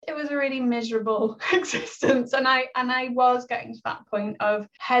was a really miserable existence, and I was getting to that point of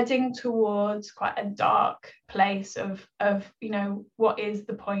heading towards quite a dark place of what is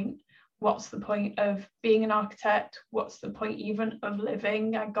the point? What's the point of being an architect? What's the point even of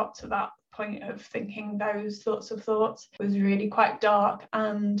living? I got to that point of thinking those sorts of thoughts. It was really quite dark,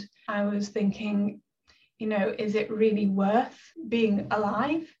 and I was thinking, is it really worth being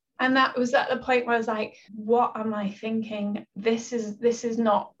alive? And that was at the point where I was like, what am I thinking? This is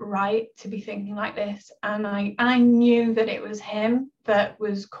not right to be thinking like this. And I knew that it was him that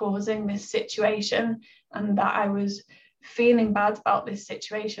was causing this situation, and that I was feeling bad about this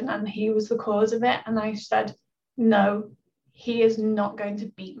situation, and he was the cause of it. And I said, no, he is not going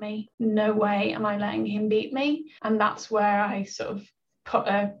to beat me. No way am I letting him beat me. And that's where I sort of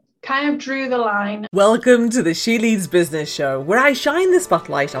kind of drew the line. Welcome to the She Leads Business Show, where I shine the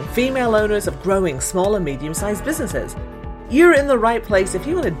spotlight on female owners of growing small and medium-sized businesses. You're in the right place if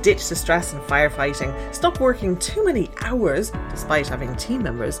you want to ditch the stress and firefighting, stop working too many hours, despite having team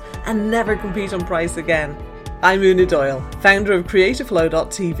members, and never compete on price again. I'm Una Doyle, founder of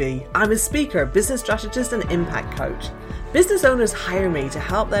CreativeFlow.tv. I'm a speaker, business strategist and impact coach. Business owners hire me to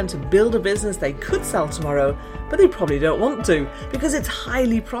help them to build a business they could sell tomorrow, but they probably don't want to because it's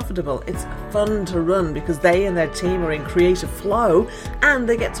highly profitable. It's fun to run because they and their team are in creative flow and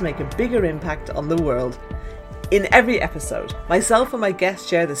they get to make a bigger impact on the world. In every episode, myself and my guests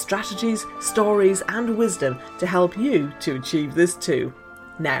share the strategies, stories and wisdom to help you to achieve this too.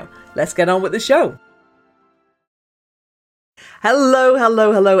 Now, let's get on with the show.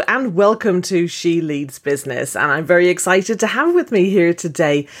 Hello, and welcome to She Leads Business. And I'm very excited to have with me here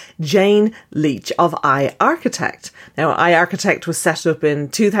today Jane Leach of iArchitect. Now, iArchitect was set up in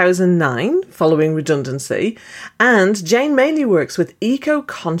 2009 following redundancy, and Jane mainly works with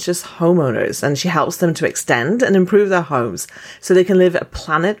eco-conscious homeowners, and she helps them to extend and improve their homes so they can live a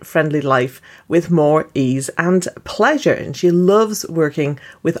planet-friendly life with more ease and pleasure. And she loves working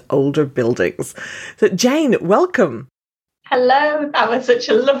with older buildings. So Jane, welcome. Hello, that was such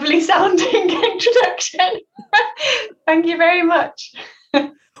a lovely sounding introduction. Thank you very much.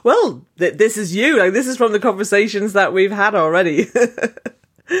 Well, this is you. Like, this is from the conversations that we've had already.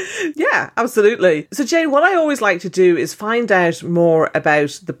 Yeah, absolutely. So Jane, what I always like to do is find out more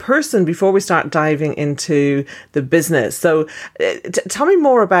about the person before we start diving into the business. So tell me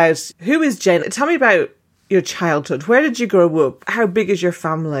more about who is Jane. Tell me about your childhood. Where did you grow up? How big is your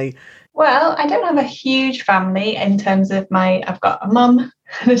family? Well, I don't have a huge family in terms of I've got a mum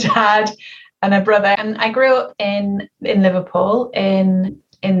and a dad and a brother. And I grew up in Liverpool in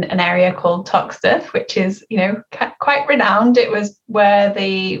an area called Toxteth, which is, quite renowned. It was where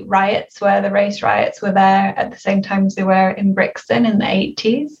the race riots were there at the same time as they were in Brixton in the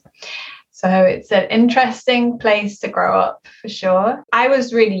 80s. So it's an interesting place to grow up for sure. I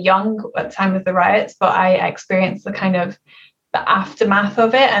was really young at the time of the riots, but I experienced the kind of the aftermath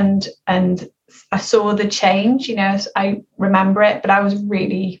of it, and I saw the change. I remember it, but I was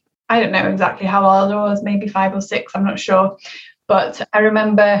I don't know exactly how old I was, maybe 5 or 6, I'm not sure, but I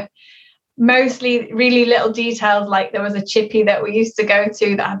remember mostly really little details, like there was a chippy that we used to go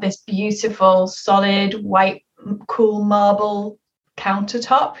to that had this beautiful solid white cool marble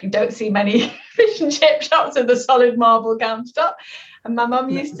countertop. You don't see many fish and chip shops with a solid marble countertop. And my mum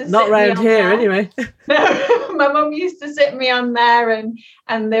used to not round here anyway. No, my mum used to sit me on there,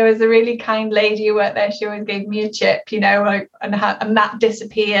 and there was a really kind lady who worked there. She always gave me a chip, and that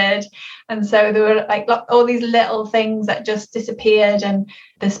disappeared. And so there were like all these little things that just disappeared, and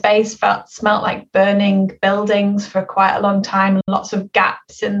the space smelt like burning buildings for quite a long time, and lots of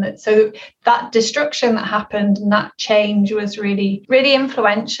gaps. And so that destruction that happened and that change was really, really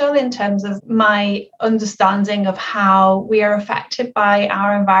influential in terms of my understanding of how we are affected by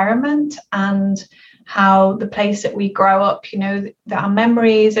our environment and how the place that we grow up, that our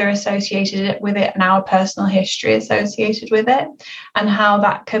memories are associated with it and our personal history associated with it, and how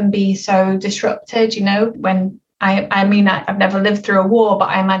that can be so disrupted, when I've never lived through a war, but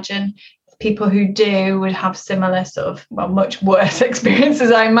I imagine people who do would have similar sort of, much worse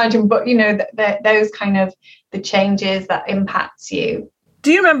experiences, I imagine, but those kind of the changes that impacts you.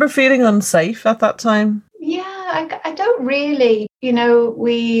 Do you remember feeling unsafe at that time? Yeah, I don't really,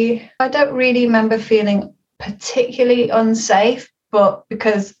 I don't really remember feeling particularly unsafe, but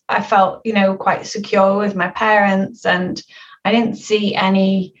because I felt, quite secure with my parents, and I didn't see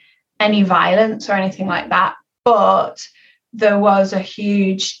any violence or anything like that. But there was a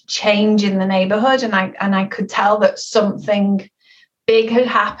huge change in the neighborhood, and I could tell that something big had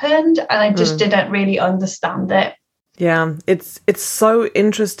happened, and I just didn't really understand it. Yeah, it's so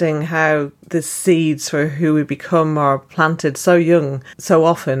interesting how the seeds for who we become are planted so young, so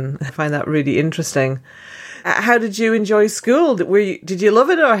often. I find that really interesting. How did you enjoy school? Did you love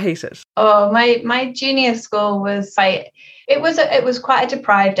it or hate it? Oh, my junior school was it was quite a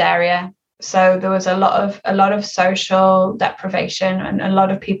deprived area. So there was a lot of social deprivation, and a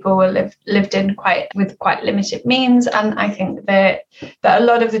lot of people lived in with quite limited means. And I think that a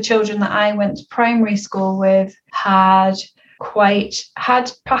lot of the children that I went to primary school with had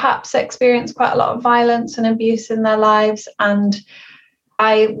perhaps experienced quite a lot of violence and abuse in their lives. And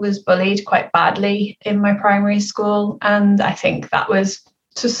I was bullied quite badly in my primary school, and I think that was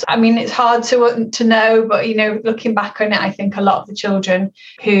just, I mean, it's hard to know, but, you know, looking back on it, I think a lot of the children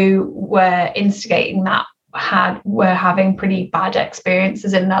who were instigating that were having pretty bad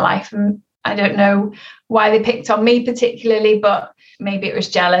experiences in their life. And I don't know why they picked on me particularly, but maybe it was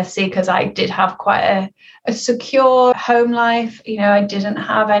jealousy, because I did have quite a secure home life. You know, I didn't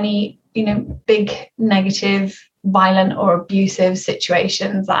have any, you know, big negative, violent or abusive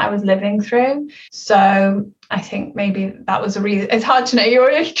situations that I was living through. So I think maybe that was a reason. It's hard to know.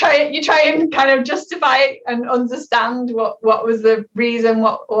 You try and kind of justify and understand what was the reason,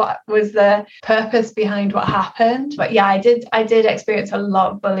 what was the purpose behind what happened. But yeah, I did experience a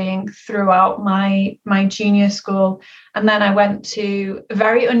lot of bullying throughout my junior school. And then I went to a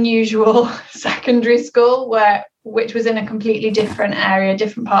very unusual secondary school which was in a completely different area,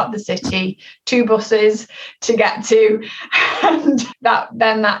 different part of the city, 2 buses to get to. And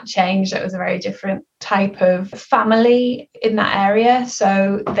that changed. It was a very different type of family in that area.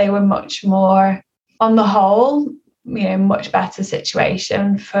 So they were much more, on the whole, you know, much better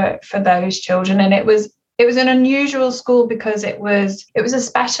situation for those children. And it was an unusual school because it was a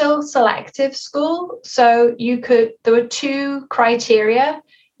special selective school. So there were 2 criteria.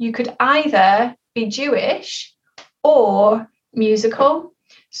 You could either be Jewish or musical.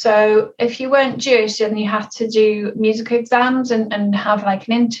 So if you weren't Jewish, then you had to do music exams and have like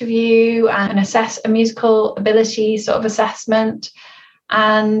an interview and assess a musical ability sort of assessment.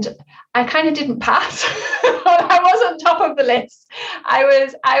 And I kind of didn't pass. I wasn't top of the list. I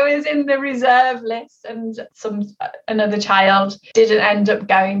was in the reserve list, and another child didn't end up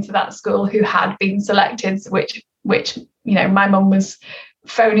going to that school who had been selected, which you know, my mum was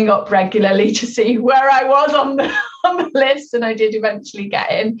phoning up regularly to see where I was on the list, and I did eventually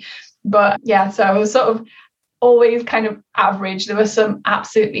get in. But yeah, so I was sort of always kind of average. There were some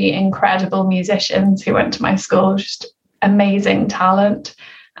absolutely incredible musicians who went to my school, just amazing talent,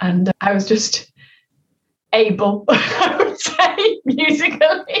 and I was just able, I would say,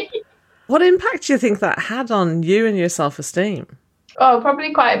 musically. What impact do you think that had on you and your self-esteem? Oh,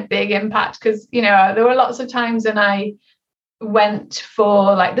 probably quite a big impact, because, you know, there were lots of times when I went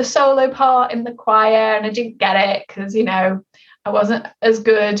for like the solo part in the choir and I didn't get it because, you know, I wasn't as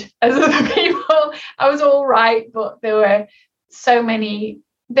good as other people. I was all right, but there were so many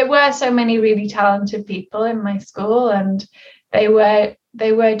really talented people in my school, and they were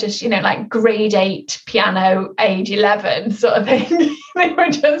just, you know, like grade 8 piano, age 11 sort of thing. They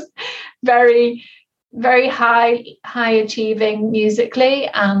were just very, very high achieving musically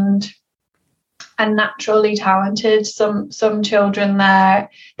and naturally talented. Some children there,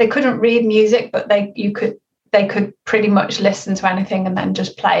 they couldn't read music, but they could pretty much listen to anything and then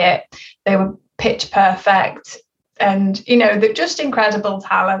just play it. They were pitch perfect, and, you know, they're just incredible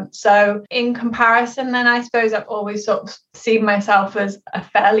talent. So in comparison, then I suppose I've always sort of seen myself as a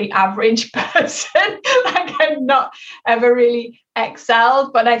fairly average person. Like, I've not ever really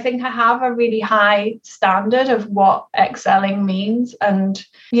excelled, but I think I have a really high standard of what excelling means. And,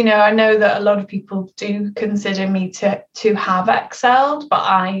 you know, I know that a lot of people do consider me to have excelled, but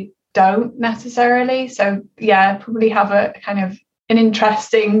I don't necessarily. So yeah, I probably have a kind of an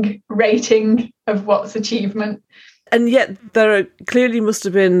interesting rating of what's achievement. And yet there clearly must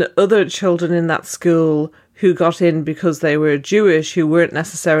have been other children in that school who got in because they were Jewish, who weren't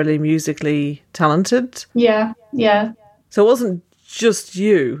necessarily musically talented. Yeah. So it wasn't just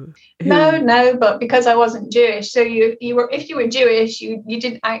you. No, but because I wasn't Jewish, so you were, if you were Jewish, you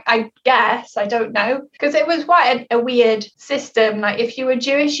didn't, I guess, I don't know, because it was quite a weird system. Like, if you were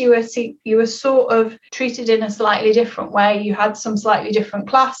Jewish, you were sort of treated in a slightly different way. You had some slightly different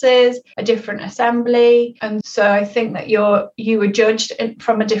classes, a different assembly, and so I think that you were judged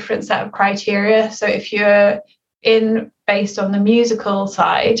from a different set of criteria. So if you're based on the musical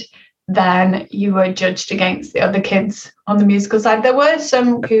side, then you were judged against the other kids on the musical side. There were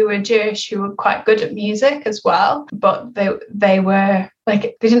some who were Jewish who were quite good at music as well, but they were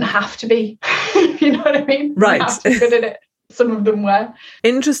like, they didn't have to be. You know what I mean? Right. They didn't have to be good at it. Some of them were.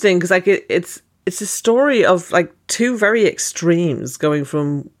 Interesting, because like it's it's a story of like two very extremes going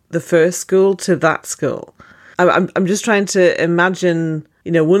from the first school to that school. I'm just trying to imagine,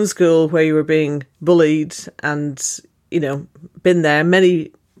 you know, one school where you were being bullied and, you know, been there.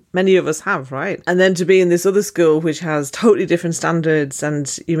 Many of us have, right? And then to be in this other school, which has totally different standards,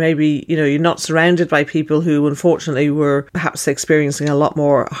 and you maybe, you know, you're not surrounded by people who unfortunately were perhaps experiencing a lot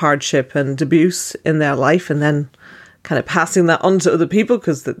more hardship and abuse in their life, and then kind of passing that on to other people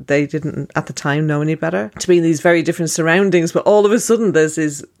because they didn't at the time know any better. To be in these very different surroundings, but all of a sudden there's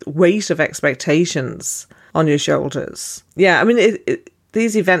this weight of expectations on your shoulders. Yeah, I mean,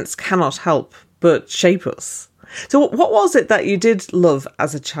 these events cannot help but shape us. So what was it that you did love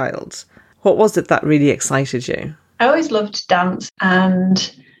as a child? What was it that really excited you? I always loved dance,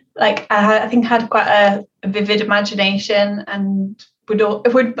 and like I think I had quite a vivid imagination, and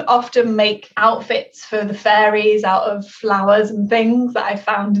would often make outfits for the fairies out of flowers and things that I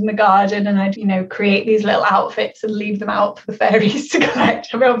found in the garden, and I'd, you know, create these little outfits and leave them out for the fairies to collect.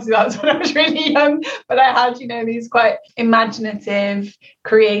 I mean, obviously that was when I was really young, but I had, you know, these quite imaginative,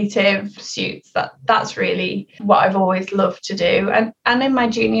 creative suits. That's really what I've always loved to do. And in my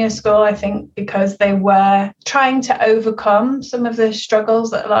junior school, I think because they were trying to overcome some of the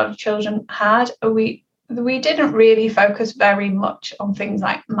struggles that a lot of children had, we didn't really focus very much on things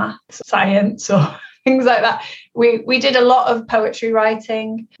like maths, science, or things like that. We did a lot of poetry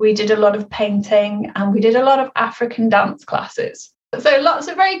writing, we did a lot of painting, and we did a lot of African dance classes. So lots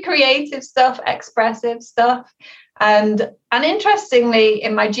of very creative stuff, expressive stuff. And interestingly,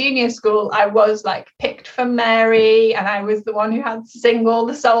 in my junior school, I was like picked for Mary, and I was the one who had to sing all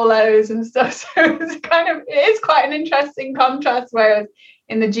the solos and stuff. So it is quite an interesting contrast, whereas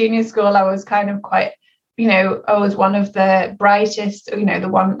in the junior school, I was kind of quite, you know, I was one of the brightest, you know,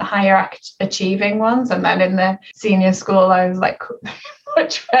 the higher achieving ones. And then in the senior school, I was like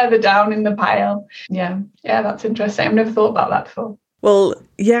much further down in the pile. Yeah, that's interesting. I've never thought about that before. Well,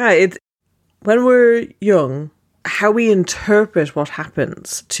 yeah, when we're young, how we interpret what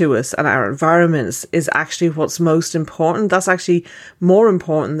happens to us and our environments is actually what's most important. That's actually more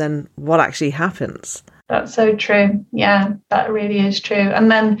important than what actually happens. That's so true. Yeah, that really is true.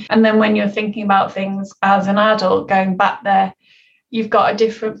 And then when you're thinking about things as an adult, going back there, you've got a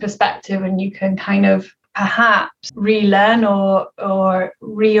different perspective, and you can kind of perhaps relearn or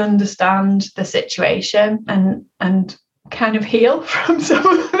re-understand the situation and kind of heal from some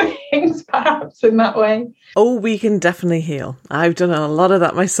of the things, perhaps, in that way. Oh, we can definitely heal. I've done a lot of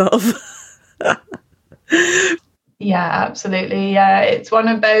that myself. Yeah, absolutely. Yeah, it's one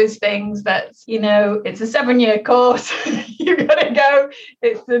of those things that, you know, it's a 7-year course. You've got to go.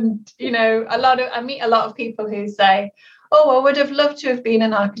 I meet a lot of people who say, oh, I would have loved to have been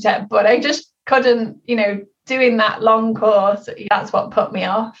an architect, but I just couldn't, you know, doing that long course. That's what put me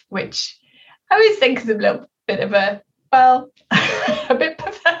off, which I always think is a little bit of a bit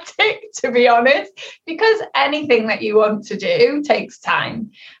pathetic, to be honest, because anything that you want to do takes time.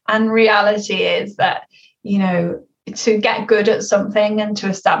 And reality is that, you know, to get good at something and to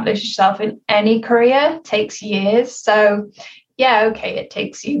establish yourself in any career takes years. So yeah, okay, it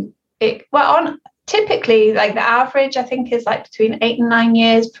takes you typically, like the average I think is like between 8 and 9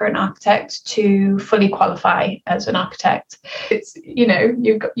 years for an architect to fully qualify as an architect. It's, you know,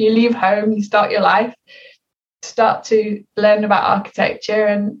 you leave home, you start your life, start to learn about architecture,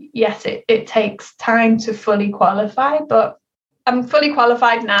 and yes, it takes time to fully qualify, but I'm fully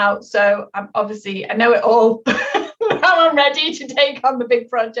qualified now, so I know it all. Now I'm ready to take on the big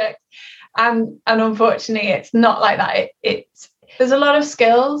project, and unfortunately it's not like that. There's a lot of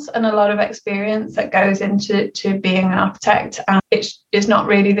skills and a lot of experience that goes into being an architect, and it's not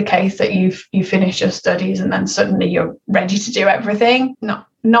really the case that you finish your studies and then suddenly you're ready to do everything.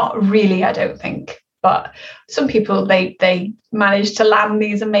 Not really, I don't think. But some people, they manage to land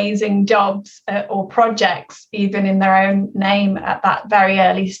these amazing jobs or projects even in their own name at that very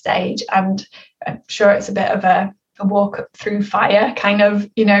early stage. And I'm sure it's a bit of a walk through fire, kind of,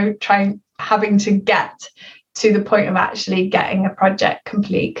 you know, having to get to the point of actually getting a project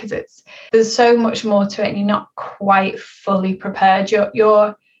complete, because there's so much more to it, and you're not quite fully prepared.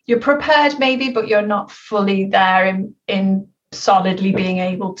 You're prepared maybe, but you're not fully there in solidly being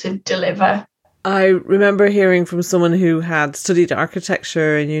able to deliver. I remember hearing from someone who had studied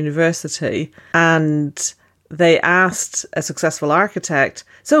architecture in university, and they asked a successful architect,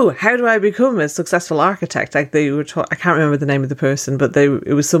 so how do I become a successful architect? Like they were I can't remember the name of the person, but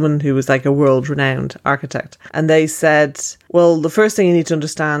it was someone who was like a world-renowned architect. And they said, well, the first thing you need to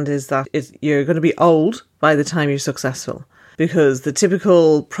understand is that you're going to be old by the time you're successful, because the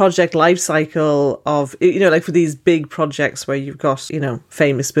typical project life cycle of, like for these big projects where you've got,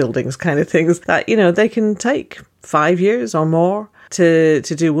 famous buildings kind of things that, they can take 5 years or more to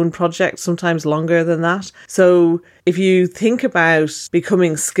do one project, sometimes longer than that. So if you think about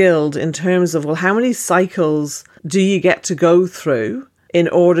becoming skilled in terms of, well, how many cycles do you get to go through in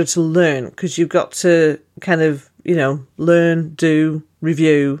order to learn? Because you've got to kind of, learn, do,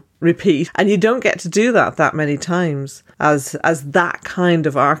 review, repeat. And you don't get to do that many times as that kind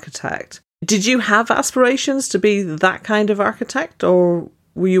of architect. Did you have aspirations to be that kind of architect, or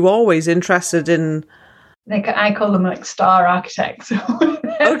were you always interested in... I call them like star architects. Okay.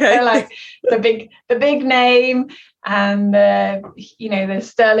 They're like the big name and the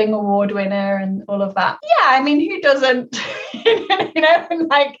Sterling Award winner and all of that. Yeah, I mean, who doesn't?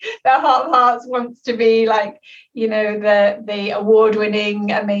 Like their heart of hearts wants to be like, the award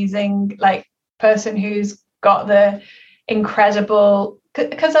winning, amazing like person who's got the incredible.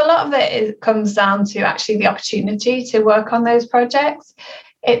 Because a lot of it comes down to actually the opportunity to work on those projects.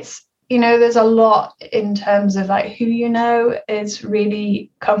 It's there's a lot in terms of like who is really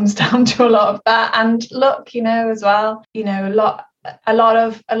comes down to a lot of that, and luck, as well. A lot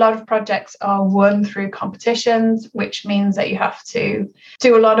of projects are won through competitions, which means that you have to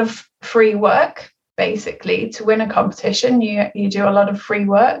do a lot of free work. Basically, to win a competition, you do a lot of free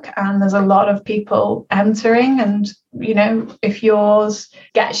work, and there's a lot of people entering. And if yours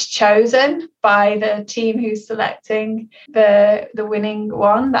gets chosen by the team who's selecting the winning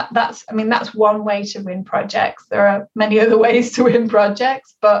one, that's one way to win projects. There are many other ways to win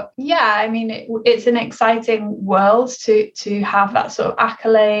projects, but yeah, I mean it's an exciting world to have that sort of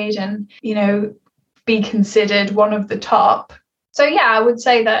accolade and be considered one of the top. So yeah, I would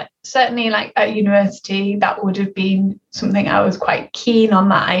say that certainly like at university, that would have been something I was quite keen on,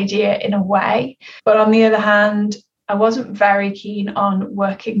 that idea in a way. But on the other hand, I wasn't very keen on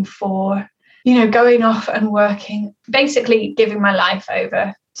working for, going off and working, basically giving my life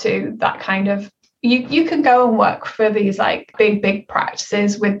over to that kind of, you can go and work for these like big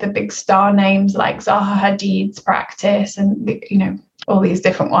practices with the big star names like Zaha Hadid's practice and, all these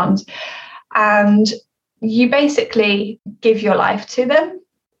different ones. And you basically give your life to them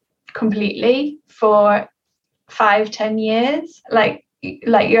completely for 5-10 years. Like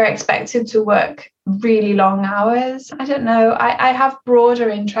you're expected to work really long hours. I don't know. I have broader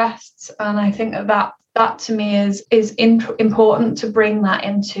interests, and I think that to me is important to bring that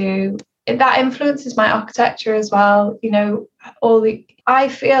into. That influences my architecture as well. I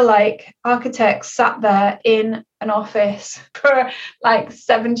feel like architects sat there in an office for like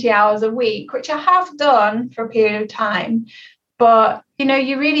 70 hours a week, which I have done for a period of time. But,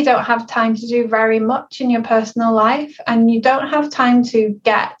 you really don't have time to do very much in your personal life, and you don't have time to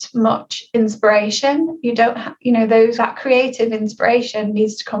get much inspiration. You don't have, that creative inspiration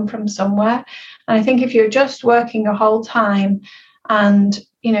needs to come from somewhere. And I think if you're just working your whole time and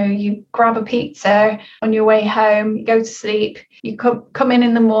you grab a pizza on your way home, you go to sleep, you come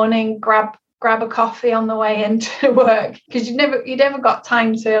in the morning, grab a coffee on the way into work, because you never got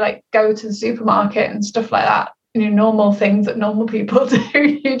time to like go to the supermarket and stuff like that. Normal things that normal people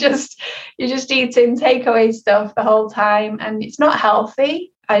do. You're just eating takeaway stuff the whole time, and it's not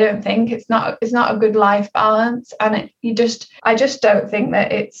healthy. I don't think it's not a good life balance, and I just don't think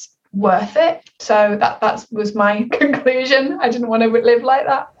that it's worth it. So that was my conclusion. I didn't want to live like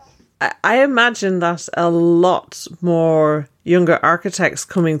that. I imagine that a lot more younger architects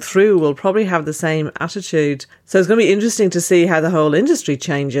coming through will probably have the same attitude. So it's going to be interesting to see how the whole industry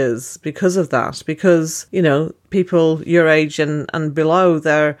changes because of that. Because, people your age and below,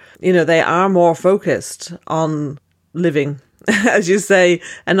 they are more focused on living, as you say,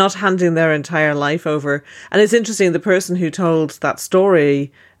 and not handing their entire life over. And it's interesting, the person who told that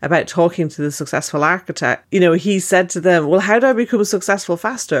story about talking to the successful architect, he said to them, well, how do I become successful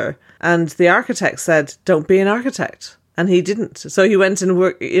faster? And the architect said, don't be an architect. And he didn't. So he went and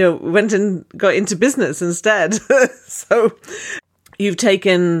went and got into business instead. So you've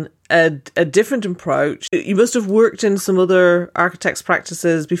taken a different approach. You must have worked in some other architects'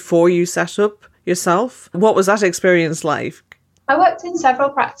 practices before you set up yourself. What was that experience like? I worked in several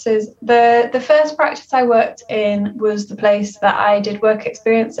practices. The first practice I worked in was the place that I did work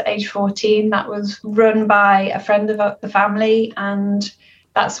experience at age 14. That was run by a friend of the family, and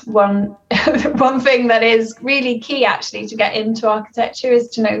that's one thing that is really key actually to get into architecture, is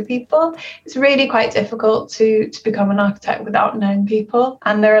to know people. It's really quite difficult to become an architect without knowing people,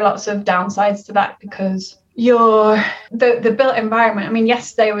 and there are lots of downsides to that, because the built environment. I mean,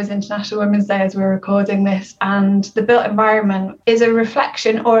 yesterday was International Women's Day as we're recording this, and the built environment is a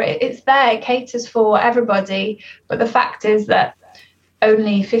reflection, or it's there, it caters for everybody. But the fact is that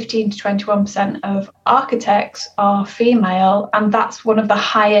only 15 to 21% of architects are female, and that's one of the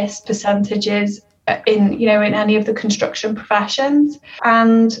highest percentages in any of the construction professions.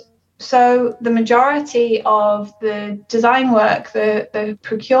 And so the majority of the design work, the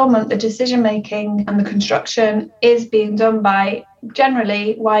procurement, the decision making and the construction is being done by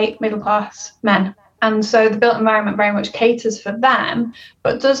generally white middle class men. And so the built environment very much caters for them,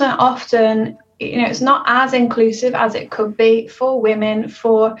 but doesn't often, it's not as inclusive as it could be for women,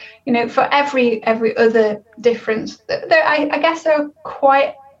 for every other difference. I guess there are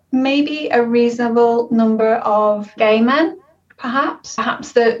quite maybe a reasonable number of gay men. Perhaps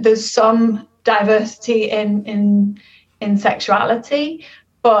there's some diversity in sexuality,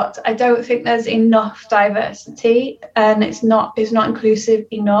 but I don't think there's enough diversity, and it's not inclusive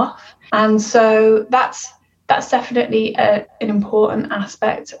enough. And so that's definitely an important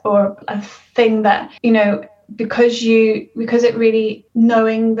aspect, or a thing that because it really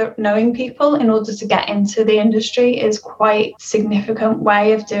knowing people in order to get into the industry is quite a significant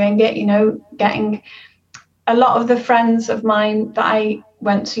way of doing it. Getting a lot of the friends of mine that I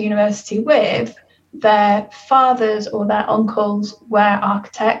went to university with, their fathers or their uncles were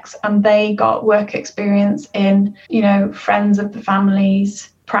architects, and they got work experience in, friends of the family's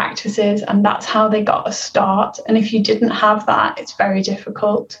practices, and that's how they got a start. And if you didn't have that, it's very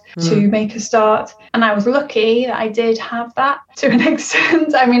difficult to make a start. And I was lucky that I did have that to an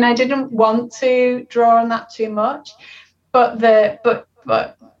extent. I mean, I didn't want to draw on that too much, but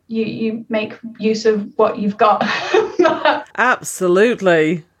you make use of what you've got.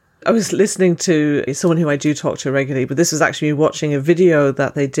 Absolutely. I was listening to someone who I do talk to regularly, but this was actually watching a video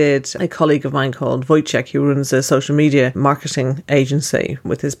that they did, a colleague of mine called Wojciech, who runs a social media marketing agency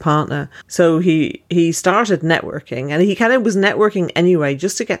with his partner. So he started networking, and he kind of was networking anyway,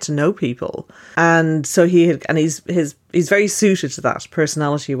 just to get to know people. And so he's very suited to that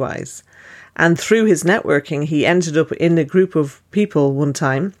personality wise. And through his networking, he ended up in a group of people one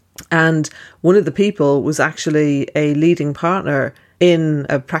time. And one of the people was actually a leading partner in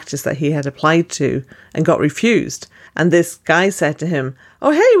a practice that he had applied to and got refused. And this guy said to him,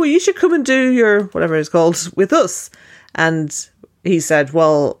 "Oh, hey, well, you should come and do your whatever it's called with us." And he said,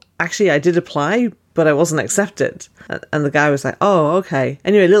 "Well, actually, I did apply, but I wasn't accepted." And the guy was like, "Oh, okay."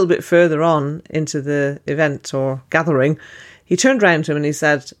 Anyway, a little bit further on into the event or gathering, he turned around to him and he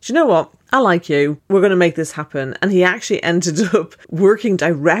said, "Do you know what? I like you. We're going to make this happen." And he actually ended up working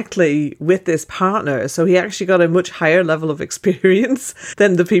directly with this partner. So he actually got a much higher level of experience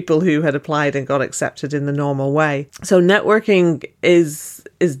than the people who had applied and got accepted in the normal way. So networking is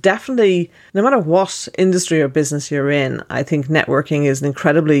definitely, no matter what industry or business you're in, I think networking is an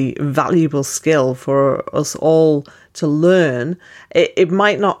incredibly valuable skill for us all to learn. It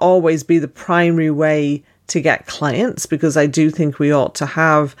might not always be the primary way to get clients, because I do think we ought to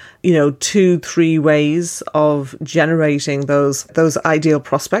have, 2-3 ways of generating those ideal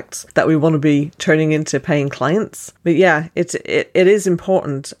prospects that we want to be turning into paying clients. But yeah, it is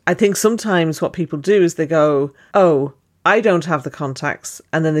important. I think sometimes what people do is they go, "Oh, I don't have the contacts,"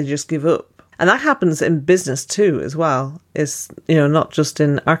 and then they just give up. And that happens in business too, as well. It's, not just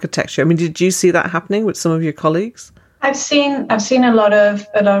in architecture. I mean, did you see that happening with some of your colleagues? I've seen a lot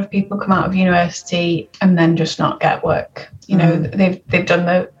of people come out of university and then just not get work. They've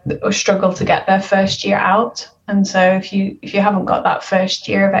done or struggle to get their first year out. And so if you haven't got that first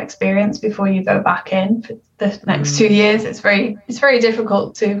year of experience before you go back in for the next 2 years, it's very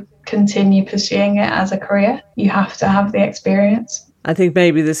difficult to continue pursuing it as a career. You have to have the experience. I think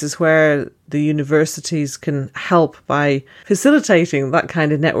maybe this is where the universities can help by facilitating that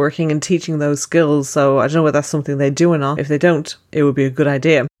kind of networking and teaching those skills. So I don't know whether that's something they do or not. If they don't, it would be a good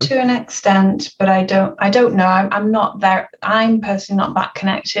idea. To an extent, but I don't know. I'm not there. I'm personally not that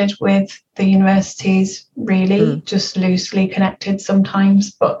connected with the universities, really, just loosely connected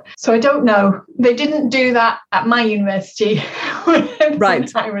sometimes. But so I don't know. They didn't do that at my university when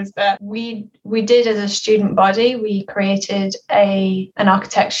I was there. We did, as a student body, we created an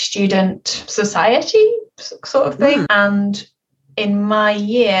architect student society sort of thing. And in my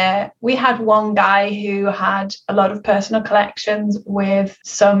year, we had one guy who had a lot of personal collections with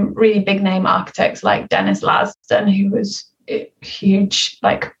some really big name architects like Dennis Lasdon, who was a huge,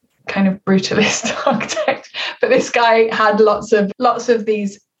 kind of brutalist architect. But this guy had lots of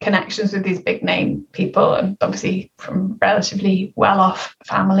these connections with these big name people, and obviously from relatively well-off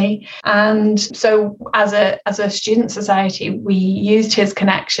family. And so as a student society, we used his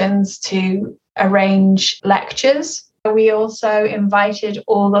connections to arrange lectures. We also invited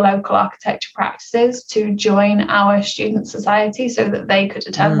all the local architecture practices to join our student society so that they could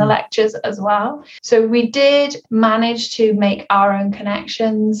attend the lectures as well. So we did manage to make our own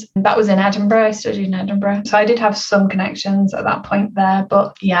connections. That was in Edinburgh. I studied in Edinburgh. So I did have some connections at that point there.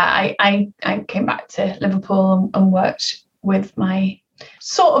 But yeah, I came back to Liverpool and worked with my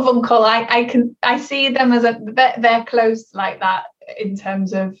sort of uncle. I see them as they're close like that in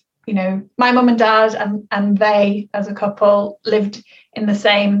terms of, you know, my mum and dad and they as a couple lived in the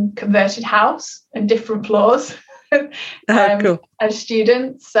same converted house in different floors cool. As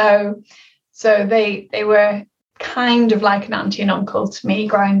students. So they were kind of like an auntie and uncle to me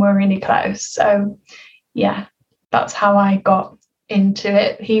growing. We're really close. So yeah, that's how I got into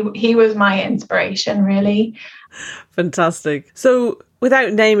it. He was my inspiration, really. Fantastic. So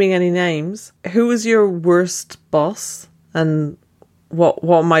without naming any names, who was your worst boss, and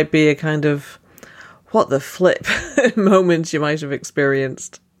what might be a kind of what the flip moment you might have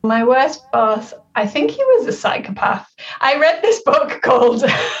experienced? My worst boss, I think he was a psychopath. I read this book called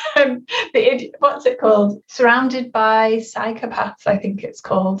what's it called? Surrounded by Psychopaths, I think it's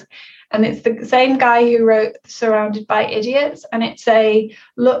called. And it's the same guy who wrote Surrounded by Idiots. And it's a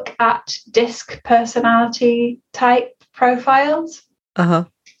look at DISC personality type profiles.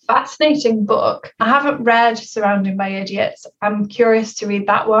 Fascinating book. I haven't read Surrounded by Idiots. I'm curious to read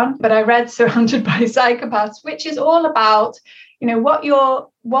that one, but I read Surrounded by Psychopaths, which is all about, you know, what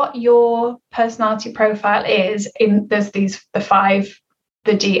your personality profile is. There's the 5,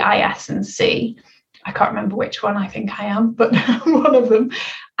 the D, I, S, and C. I can't remember which one I think I am, but one of them.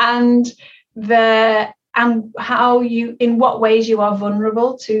 And how you, in what ways you are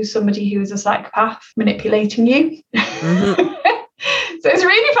vulnerable to somebody who is a psychopath manipulating you. So it's a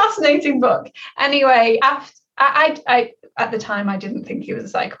really fascinating book. Anyway, I at the time, I didn't think he was a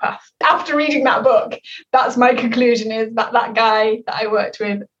psychopath. After reading that book, that's my conclusion, is that guy that I worked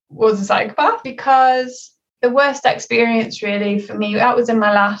with was a psychopath. Because the worst experience really for me, that was in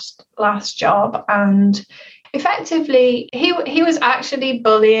my last job. And effectively, he was actually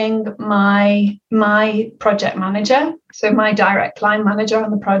bullying my project manager, so my direct line manager on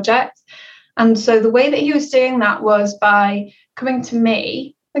the project. And so the way that he was doing that was by coming to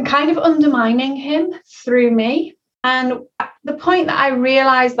me and kind of undermining him through me. And at the point that I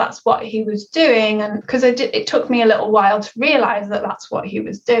realized that's what he was doing, and because it took me a little while to realize that that's what he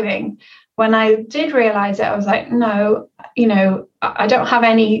was doing. When I did realize it, I was like, no, you know, I don't have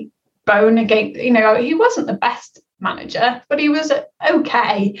any bone against, you know, he wasn't the best manager, but he was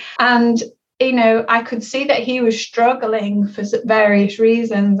okay. And you know, I could see that he was struggling for various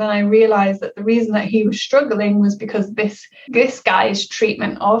reasons. And I realized that the reason that he was struggling was because this guy's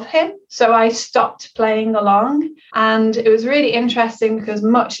treatment of him. So I stopped playing along. And it was really interesting because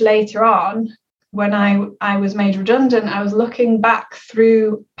much later on, when I was made redundant, I was looking back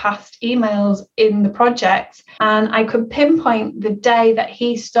through past emails in the project, and I could pinpoint the day that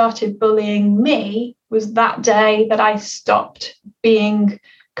he started bullying me was that day that I stopped being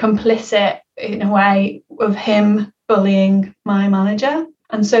complicit in a way of him bullying my manager.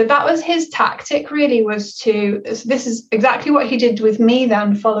 And so that was his tactic, really, this is exactly what he did with me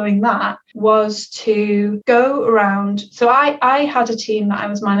then following that, was to go around. So I had a team that I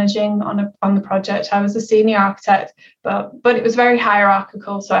was managing on the project. I was a senior architect, but it was very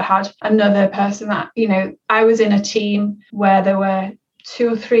hierarchical. So I had another person that, you know, I was in a team where there were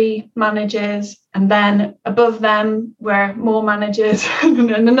 2 or 3 managers, and then above them were more managers and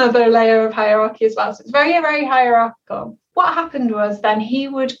another layer of hierarchy as well. So it's very, very hierarchical. What happened was then he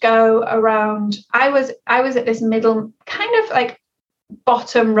would go around. I was at this middle, kind of like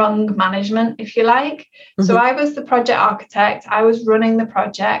bottom rung management, if you like. Mm-hmm. So I was the project architect. I was running the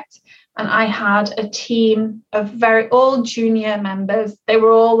project, and I had a team of all junior members. They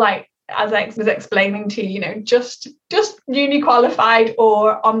were all like, as I was explaining to you, you know, just uni qualified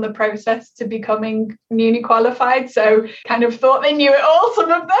or on the process to becoming uni qualified. So kind of thought they knew it all,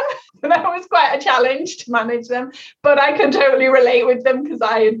 some of them. So that was quite a challenge to manage them. But I could totally relate with them because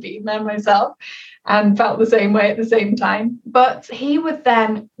I had been there myself and felt the same way at the same time. But he would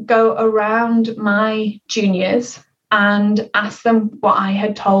then go around my juniors and ask them what I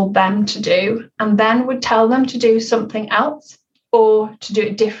had told them to do, and then would tell them to do something else, or to do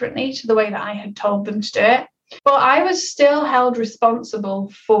it differently to the way that I had told them to do it. But I was still held responsible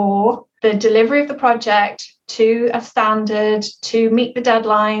for the delivery of the project to a standard, to meet the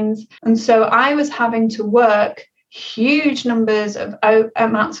deadlines. And so I was having to work huge numbers of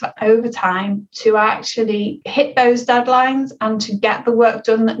amounts of overtime to actually hit those deadlines and to get the work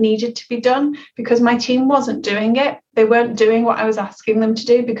done that needed to be done, because my team wasn't doing it. they weren't doing what I was asking them to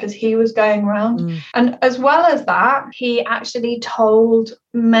do because he was going around. And as well as that, he actually told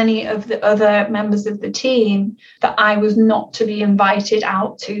many of the other members of the team that I was not to be invited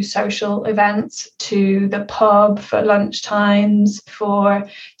out to social events, to the pub for lunch times, for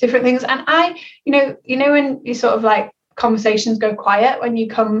different things. And I, when you sort of like, conversations go quiet when you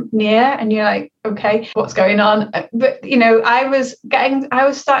come near and you're like, okay, what's going on? But I was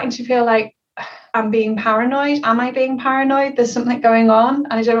starting to feel like I'm being paranoid. Am I being paranoid? There's something going on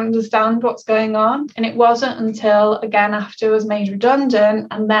and I don't understand what's going on. And it wasn't until, again, after I was made redundant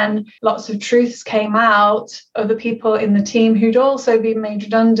and then lots of truths came out, other people in the team who'd also been made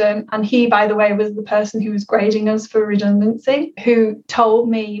redundant. And he, by the way, was the person who was grading us for redundancy, who told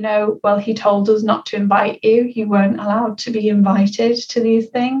me, well, he told us not to invite you. You weren't allowed to be invited to these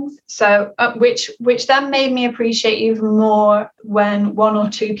things. So, which then made me appreciate even more when one or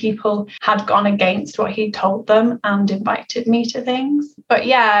two people had gone against what he told them and invited me to things. But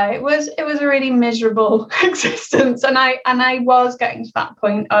yeah, it was a really miserable existence, and I was getting to that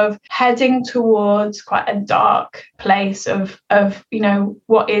point of heading towards quite a dark place of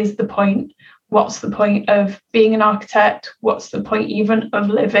what is the point? What's the point of being an architect? What's the point even of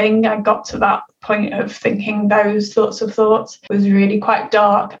living? I got to that point of thinking those sorts of thoughts. It was really quite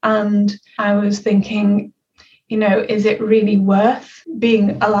dark, and I was thinking, is it really worth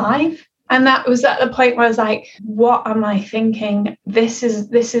being alive? And that was at the point where I was like, what am I thinking? This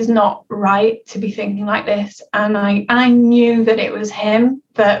is not right to be thinking like this. And I knew that it was him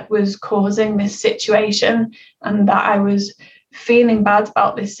that was causing this situation and that I was feeling bad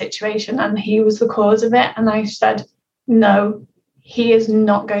about this situation and he was the cause of it. And I said, no, he is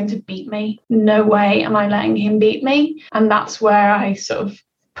not going to beat me. No way am I letting him beat me. And that's where I sort of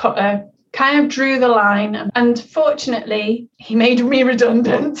kind of drew the line. And fortunately, he made me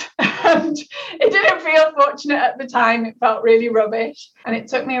redundant. And it didn't feel fortunate at the time. It felt really rubbish. And it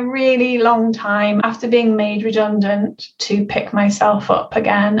took me a really long time after being made redundant to pick myself up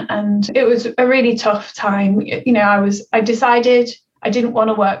again. And it was a really tough time. I decided I didn't want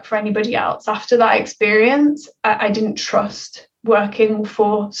to work for anybody else. After that experience, I didn't trust working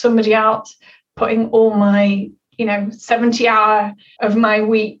for somebody else, putting all my 70-hour of my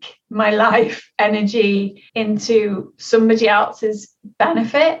week, my life, energy into somebody else's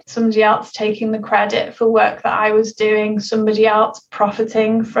benefit, somebody else taking the credit for work that I was doing, somebody else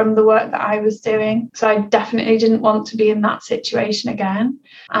profiting from the work that I was doing. So I definitely didn't want to be in that situation again.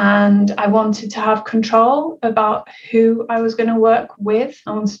 And I wanted to have control about who I was going to work with.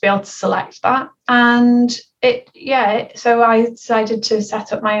 I wanted to be able to select that. And so I decided to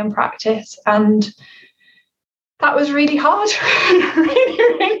set up my own practice, and that was really hard, really,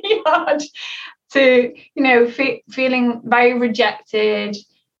 really hard to, feeling very rejected.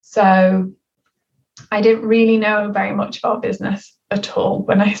 So I didn't really know very much about business at all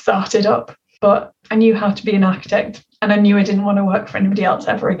when I started up, but I knew how to be an architect and I knew I didn't want to work for anybody else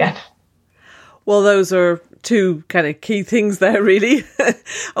ever again. Well, those are two kind of key things there, really.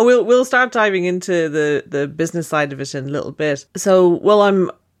 And we'll start diving into the business side of it in a little bit. So,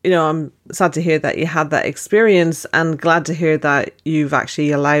 I'm sad to hear that you had that experience and glad to hear that you've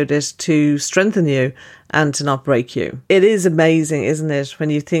actually allowed it to strengthen you and to not break you. It is amazing, isn't it? When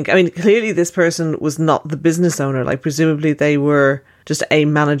you think, clearly this person was not the business owner, like presumably they were just a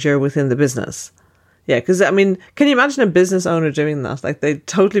manager within the business. Yeah, because can you imagine a business owner doing that? Like they'd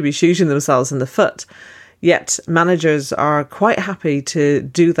totally be shooting themselves in the foot. Yet managers are quite happy to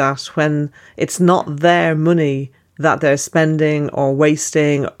do that when it's not their money that they're spending or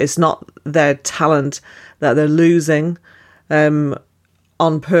wasting. It's not their talent that they're losing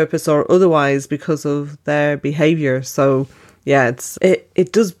on purpose or otherwise because of their behaviour. So yeah,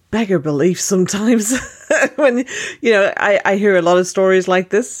 it does beggar belief sometimes when, I hear a lot of stories like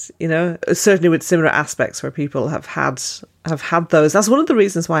this, certainly with similar aspects where people have had those. That's one of the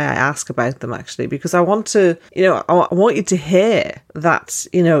reasons why I ask about them, actually, because I want to, I want you to hear that,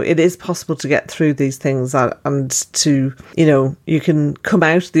 it is possible to get through these things and to, you can come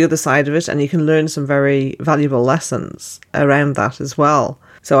out the other side of it and you can learn some very valuable lessons around that as well.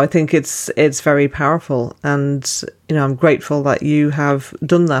 So I think it's very powerful, and I'm grateful that you have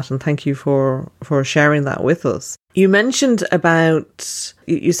done that, and thank you for sharing that with us. You mentioned about,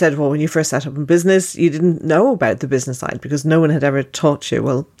 you said, well, when you first set up in business, you didn't know about the business side because no one had ever taught you.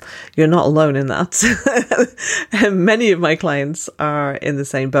 Well, you're not alone in that. Many of my clients are in the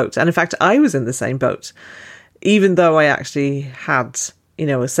same boat, and in fact, I was in the same boat, even though I actually had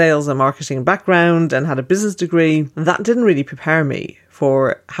a sales and marketing background and had a business degree. That didn't really prepare me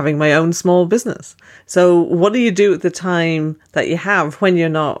for having my own small business. So what do you do at the time that you have when you're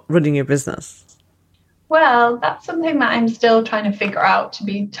not running your business? Well, that's something that I'm still trying to figure out, to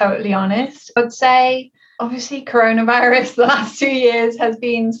be totally honest. I'd say, obviously, coronavirus the last 2 years has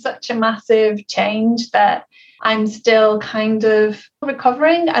been such a massive change that I'm still kind of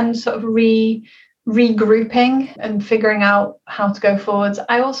recovering and sort of regrouping and figuring out how to go forwards.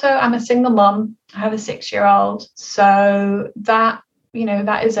 I'm a single mom. I have a 6-year-old. So that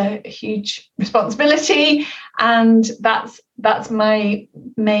is a huge responsibility, and that's my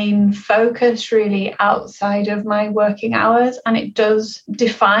main focus really outside of my working hours, and it does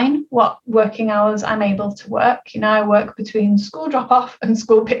define what working hours I'm able to work. I work between school drop off and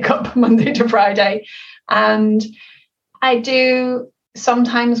school pick up Monday to Friday, and I do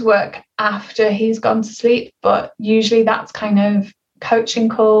sometimes work after he's gone to sleep, but usually that's kind of coaching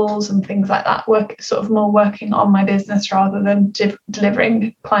calls and things like that, sort of more working on my business rather than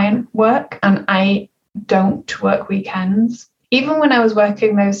delivering client work. And I don't work weekends. Even when I was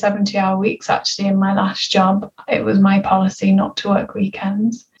working those 70-hour weeks, actually, in my last job, it was my policy not to work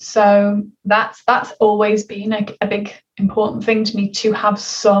weekends. So that's always been a big important thing to me, to have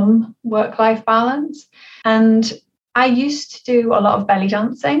some work-life balance. And I used to do a lot of belly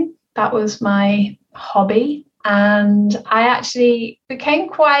dancing. That was my hobby. And I actually became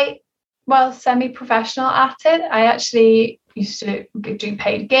quite, semi-professional at it. I actually used to do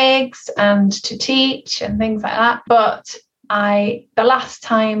paid gigs and to teach and things like that. But the last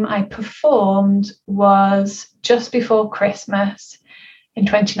time I performed was just before Christmas in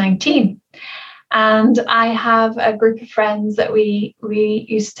 2019. And I have a group of friends that we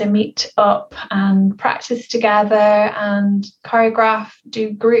used to meet up and practice together and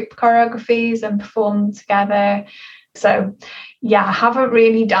do group choreographies and perform together. So, yeah, I haven't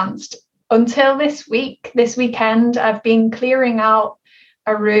really danced until this week. This weekend, I've been clearing out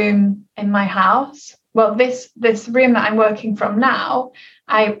a room in my house. Well, this room that I'm working from now,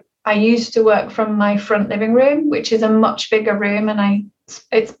 I used to work from my front living room, which is a much bigger room, and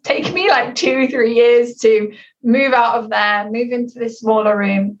it's taken me like 2-3 years to move out of there, move into this smaller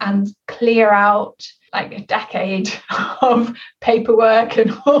room and clear out like a decade of paperwork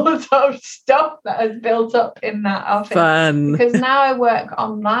and all sorts of stuff that has built up in that office. Fun. Because now I work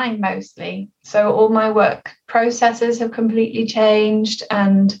online mostly. So all my work processes have completely changed,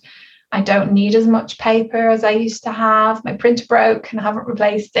 and I don't need as much paper as I used to have. My printer broke and I haven't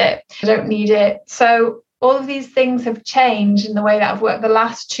replaced it. I don't need it. So all of these things have changed in the way that I've worked. The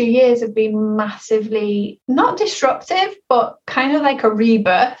last 2 years have been massively, not disruptive, but kind of like a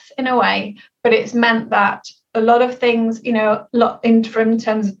rebirth in a way. But it's meant that a lot of things, in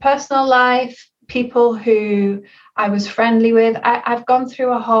terms of personal life, people who I was friendly with, I've gone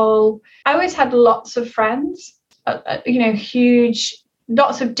through I always had lots of friends, huge,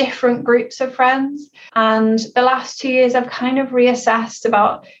 lots of different groups of friends. And the last 2 years, I've kind of reassessed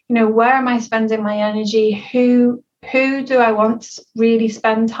about, where am I spending my energy? Who do I want to really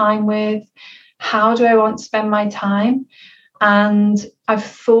spend time with? How do I want to spend my time? And I've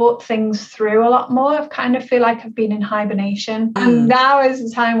thought things through a lot more. I kind of feel like I've been in hibernation. And now is the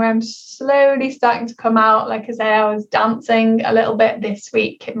time where I'm slowly starting to come out. Like I say, I was dancing a little bit this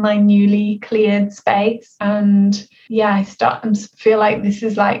week in my newly cleared space. And yeah, I feel like this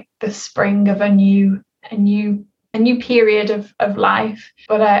is like the spring of a new period of life.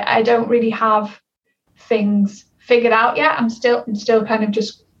 But I don't really have things figured out yet. I'm still kind of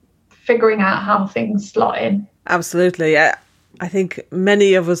just figuring out how things slot in. Absolutely. I think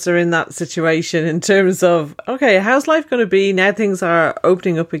many of us are in that situation in terms of, okay, how's life going to be now things are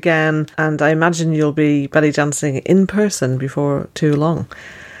opening up again? And I imagine you'll be belly dancing in person before too long.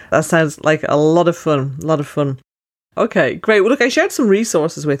 That sounds like a lot of fun. Okay, great. Well, look, I shared some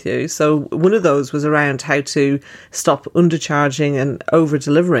resources with you. So one of those was around how to stop undercharging and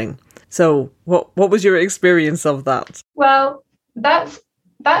over-delivering. So what was your experience of that? Well, that's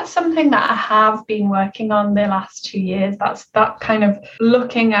something that I have been working on the last 2 years. That kind of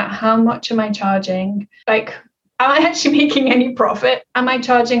looking at how much am I charging? Like, am I actually making any profit? Am I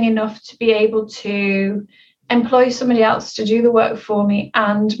charging enough to be able to employ somebody else to do the work for me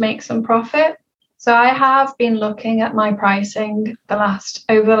and make some profit? So I have been looking at my pricing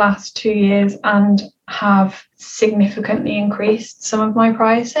over the last 2 years and have significantly increased some of my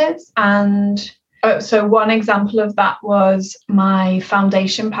prices. And so one example of that was my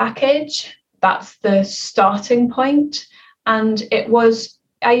foundation package. That's the starting point. And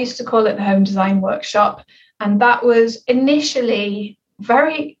I used to call it the home design workshop. And that was initially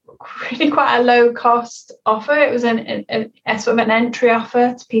really quite a low cost offer. It was a sort of an entry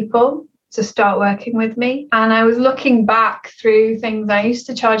offer to people to start working with me. And I was looking back through things. I used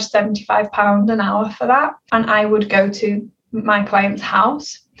to charge £75 an hour for that. And I would go to my client's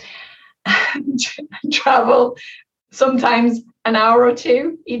house. and travel sometimes an hour or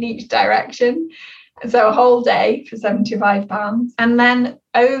two in each direction. So a whole day for £75. And then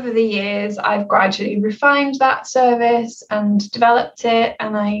over the years, I've gradually refined that service and developed it.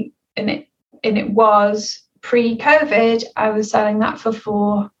 And it was pre-COVID, I was selling that for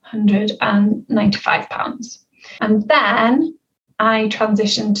 £495. And then I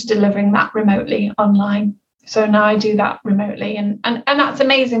transitioned to delivering that remotely online. So now I do that remotely. And that's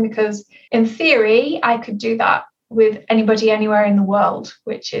amazing because in theory, I could do that with anybody anywhere in the world,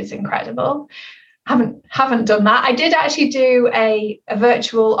 which is incredible. Haven't done that. I did actually do a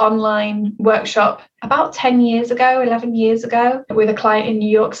virtual online workshop about 11 years ago with a client in New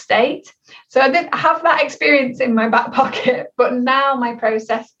York State. So I did have that experience in my back pocket, but now my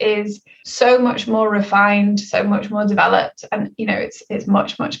process is so much more refined, so much more developed, and it's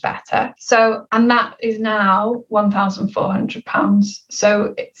much, much better. So, and that is now £1,400.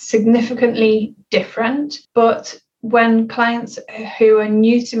 So it's significantly different, but when clients who are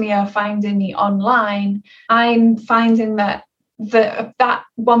new to me are finding me online, I'm finding that that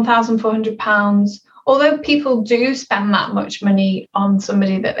 £1,400, although people do spend that much money on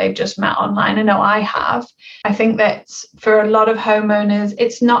somebody that they've just met online, I know I have. I think that for a lot of homeowners,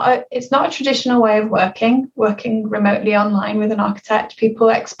 it's not a traditional way of working remotely online with an architect. People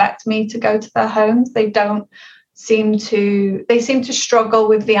expect me to go to their homes. They seem to struggle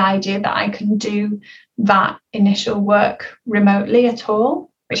with the idea that I can do that initial work remotely at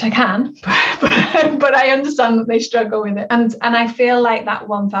all, which I can, but I understand that they struggle with it. And I feel like that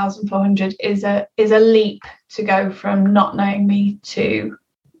 1,400 is a leap to go from not knowing me to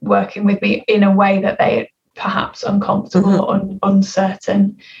working with me in a way that they are perhaps uncomfortable or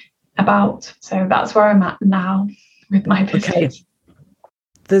uncertain about. So that's where I'm at now with my business. Okay.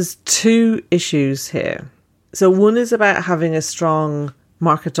 There's two issues here. So one is about having a strong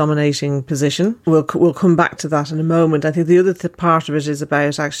market dominating position. We'll come back to that in a moment. I think the other part of it is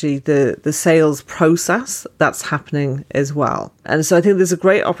about actually the sales process that's happening as well. And so I think there's a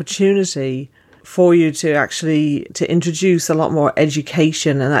great opportunity for you to introduce a lot more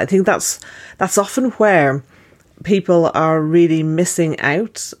education. And I think that's often where people are really missing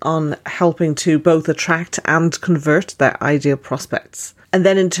out on helping to both attract and convert their ideal prospects. And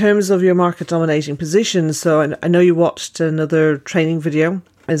then in terms of your market dominating position, so I know you watched another training video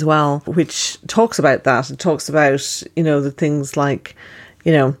as well, which talks about that. It talks about, the things like,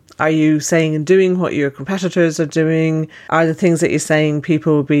 are you saying and doing what your competitors are doing? Are the things that you're saying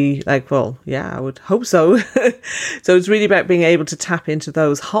people will be like, well, yeah, I would hope so. So it's really about being able to tap into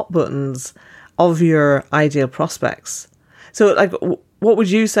those hot buttons of your ideal prospects. So what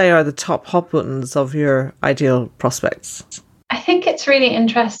would you say are the top hot buttons of your ideal prospects? I think it's really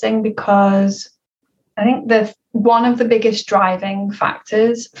interesting because I think one of the biggest driving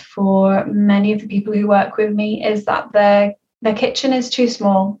factors for many of the people who work with me is that their kitchen is too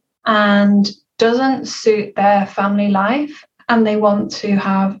small and doesn't suit their family life, and they want to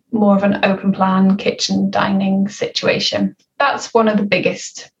have more of an open plan kitchen dining situation. That's one of the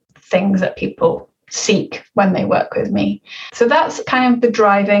biggest things that people seek when they work with me. So that's kind of the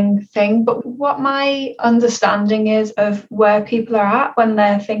driving thing. But what my understanding is of where people are at when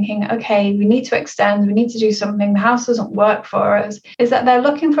they're thinking, okay, we need to extend, we need to do something, the house doesn't work for us, is that they're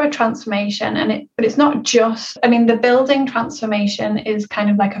looking for a transformation. But it's not just, the building transformation is kind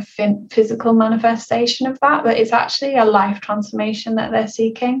of like a physical manifestation of that, but it's actually a life transformation that they're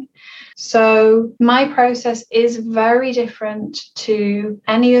seeking. So my process is very different to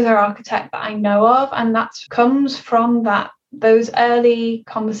any other architect that I know of, and that comes from those early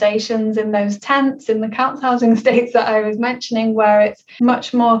conversations in those tents in the council housing estates that I was mentioning, where it's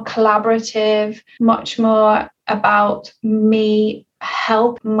much more collaborative, much more about me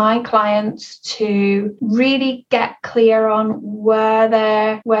help my clients to really get clear on where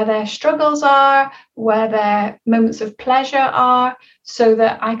their struggles are, where their moments of pleasure are, so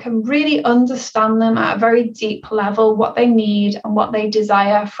that I can really understand them at a very deep level, what they need and what they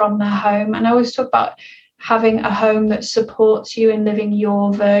desire from their home. And I always talk about having a home that supports you in living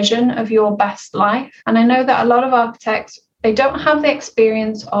your version of your best life. And I know that a lot of architects, they don't have the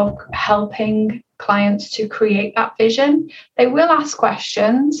experience of helping clients to create that vision. They will ask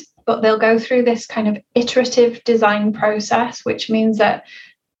questions, but they'll go through this kind of iterative design process, which means that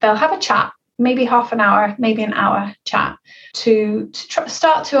they'll have a chat, maybe half an hour, maybe an hour chat to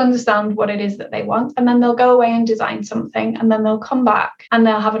start to understand what it is that they want. And then they'll go away and design something, and then they'll come back and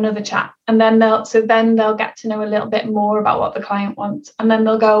they'll have another chat. And then they'll get to know a little bit more about what the client wants. And then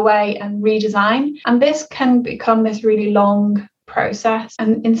they'll go away and redesign. And this can become this really long process.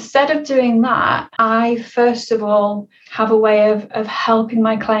 And instead of doing that, I first of all have a way of helping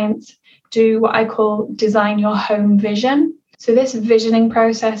my clients do what I call design your home vision. So this visioning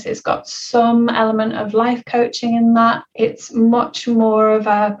process, it's got some element of life coaching in that. It's much more of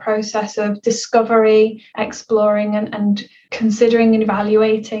a process of discovery, exploring and considering and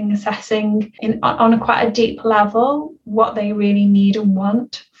evaluating, assessing on a quite a deep level what they really need and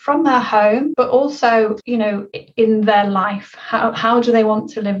want from their home, but also, in their life. How do they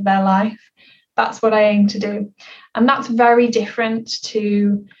want to live their life? That's what I aim to do. And that's very different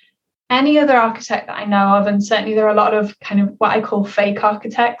to any other architect that I know of. And certainly there are a lot of kind of what I call fake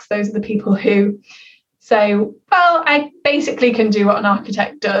architects. Those are the people who say, well, I basically can do what an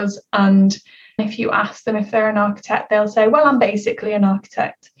architect does. And if you ask them if they're an architect, they'll say, well, I'm basically an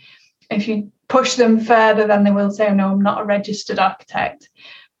architect. If you push them further, then they will say, oh, no, I'm not a registered architect.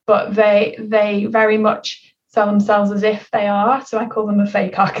 But they very much sell themselves as if they are. So I call them a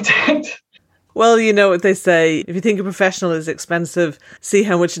fake architect. Well, you know what they say, if you think a professional is expensive, see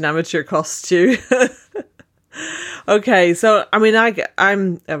how much an amateur costs you. Okay, so I mean,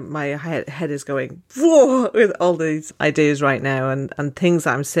 I'm my head is going whoa with all these ideas right now and things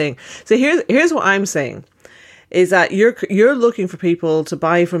I'm seeing. So here's what I'm saying is that you're looking for people to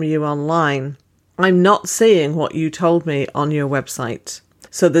buy from you online. I'm not seeing what you told me on your website.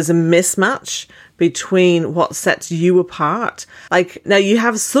 So there's a mismatch between what sets you apart. Like now you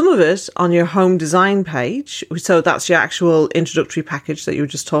have some of it on your home design page. So that's your actual introductory package that you were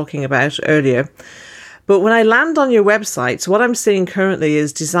just talking about earlier. But when I land on your website, so what I'm seeing currently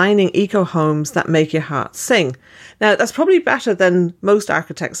is designing eco homes that make your heart sing. Now that's probably better than most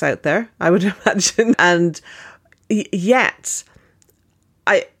architects out there, I would imagine. And yet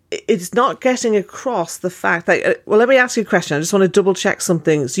it's not getting across the fact that, well, let me ask you a question. I just want to double check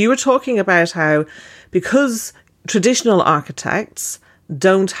something. So you were talking about how because traditional architects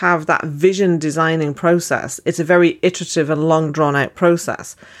don't have that vision designing process, it's a very iterative and long drawn out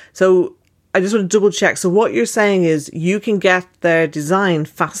process. So I just want to double check. So what you're saying is you can get their design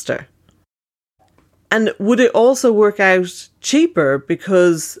faster. And would it also work out cheaper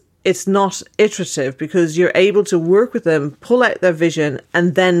because it's not iterative, because you're able to work with them, pull out their vision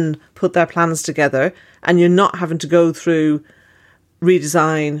and then put their plans together, and you're not having to go through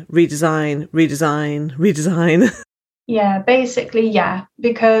redesign. Yeah, basically, yeah.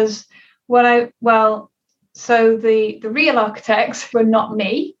 Because so the real architects were not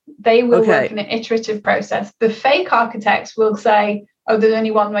me. They will work in an iterative process. The fake architects will say, oh, there's only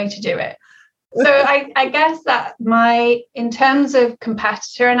one way to do it. So I guess that in terms of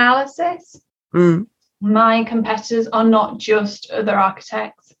competitor analysis, my competitors are not just other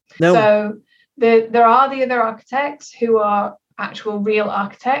architects. No. So there are the other architects who are actual real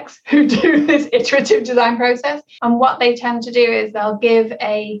architects who do this iterative design process. And what they tend to do is they'll give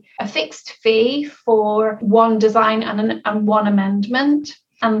a fixed fee for one design and one amendment.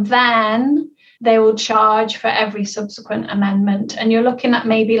 And then they will charge for every subsequent amendment. And you're looking at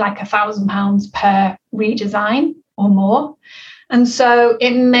maybe like £1,000 per redesign or more. And so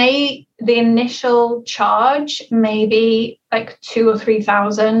the initial charge may be like 2,000 or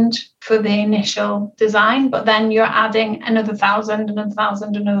 3,000 for the initial design, but then you're adding another 1,000, another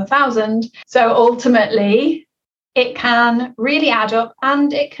 1,000, another 1,000. So ultimately, it can really add up,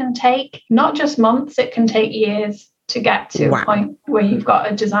 and it can take not just months, it can take years to get to a point where you've got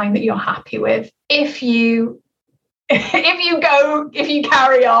a design that you're happy with. If you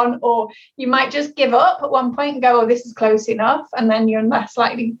carry on, or you might just give up at one point and go, oh, this is close enough, and then you're less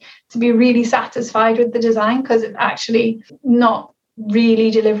likely to be really satisfied with the design because it's actually not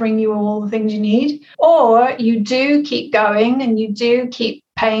really delivering you all the things you need. Or you do keep going and you do keep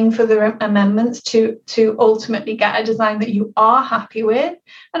paying for the amendments to ultimately get a design that you are happy with.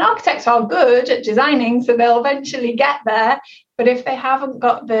 And architects are good at designing, so they'll eventually get there. But if they haven't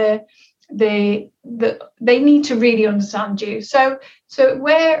got they need to really understand you. So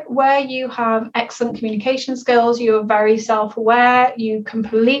where you have excellent communication skills, you're very self-aware, you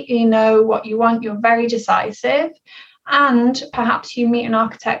completely know what you want, you're very decisive, and perhaps you meet an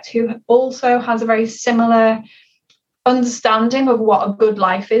architect who also has a very similar understanding of what a good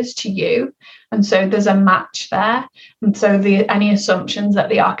life is to you, and so there's a match there, and so any assumptions that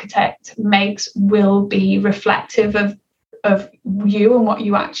the architect makes will be reflective of you and what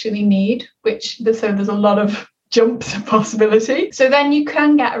you actually need, so there's a lot of jumps of possibility. So then you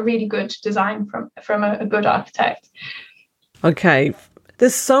can get a really good design from a good architect. Okay,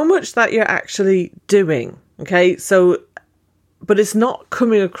 there's so much that you're actually doing. Okay, but it's not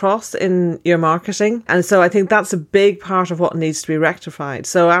coming across in your marketing. And so I think that's a big part of what needs to be rectified.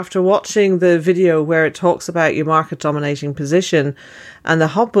 So after watching the video where it talks about your market dominating position and the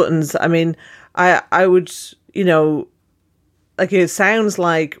hot buttons, I mean, I would, like, it sounds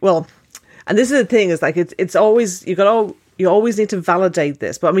like, well, And this is the thing, is like, it's always, you always need to validate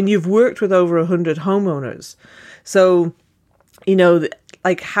this. But I mean, you've worked with over 100 homeowners. So, you know,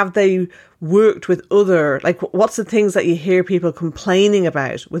 like, have they worked with other, like, what's the things that you hear people complaining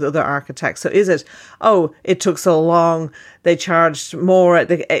about with other architects? So is it, oh, it took so long, they charged more,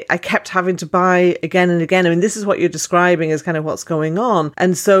 I kept having to buy again and again? I mean, this is what you're describing as kind of what's going on.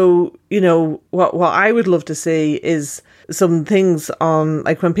 And so, you know, what I would love to see is some things on,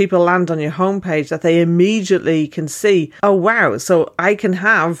 like, when people land on your homepage, that they immediately can see, oh, wow, so I can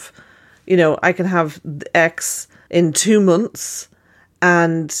have X in 2 months,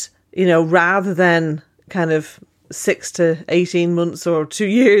 and, you know, rather than kind of 6 to 18 months or 2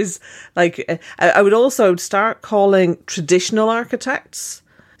 years, like, I would also start calling traditional architects.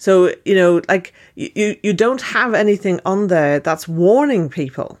 So, you know, like, you don't have anything on there that's warning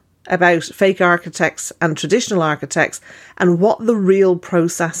people about fake architects and traditional architects and what the real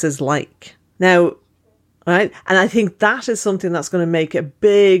process is like. Now, right? And I think that is something that's going to make a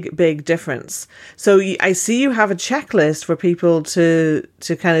big, big difference. So I see you have a checklist for people to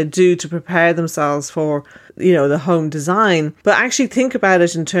kind of do to prepare themselves for, you know, the home design. But actually think about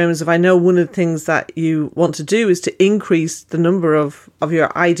it in terms of, I know one of the things that you want to do is to increase the number of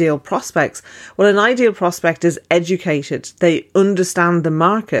your ideal prospects. Well, an ideal prospect is educated. They understand the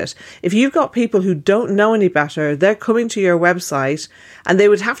market. If you've got people who don't know any better, they're coming to your website, and they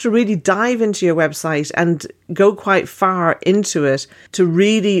would have to really dive into your website and go quite far into it to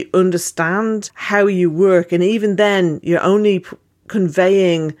really understand how you work. And even then, you're only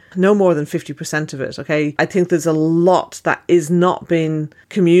conveying no more than 50% of it. Okay. I think there's a lot that is not being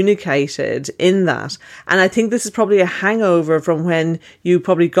communicated in that. And I think this is probably a hangover from when you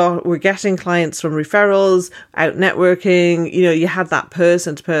probably were getting clients from referrals, out networking, you know, you had that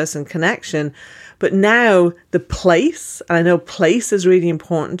person to person connection. But now the place, and I know place is really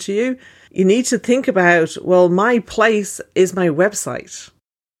important to you, you need to think about, well, my place is my website.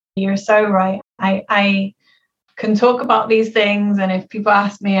 You're so right. I can talk about these things, and if people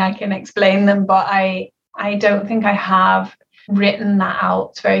ask me, I can explain them, but I don't think I have written that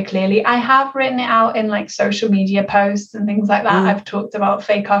out very clearly. I have written it out in like social media posts and things like that. I've talked about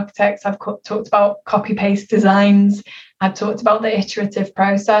fake architects. I've talked about copy paste designs. I've talked about the iterative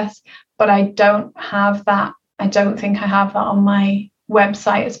process, but I don't have that. I don't think I have that on my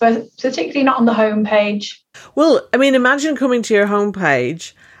website, particularly not on the homepage. Well, I mean, imagine coming to your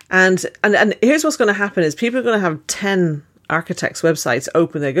homepage and here's what's going to happen is people are going to have 10 architects' websites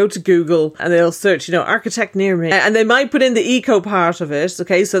open. They go to Google and they'll search, you know, architect near me, and they might put in the eco part of it.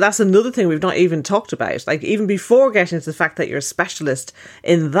 Okay, so that's another thing we've not even talked about, like even before getting to the fact that you're a specialist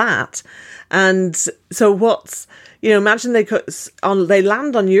in that. And so what's, you know, imagine they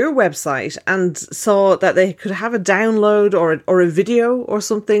land on your website and saw that they could have a download or a video or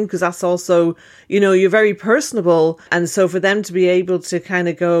something, because that's also, you know, you're very personable. And so for them to be able to kind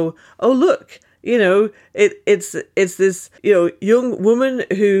of go, oh, look, you know, it's this, you know, young woman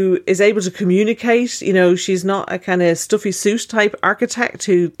who is able to communicate. You know, she's not a kind of stuffy suit type architect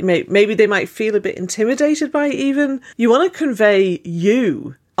who maybe they might feel a bit intimidated by even. You want to convey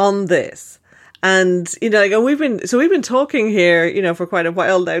you on this. And, you know, like, we've been talking here, you know, for quite a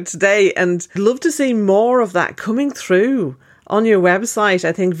while now today, and I'd love to see more of that coming through on your website.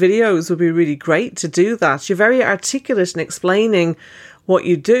 I think videos would be really great to do that. You're very articulate in explaining what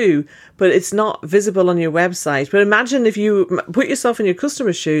you do, but it's not visible on your website. But imagine if you put yourself in your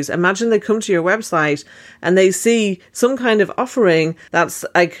customer's shoes, imagine they come to your website and they see some kind of offering that's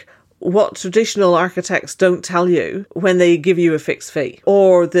like what traditional architects don't tell you when they give you a fixed fee,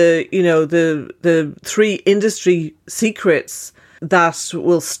 or the 3 industry secrets that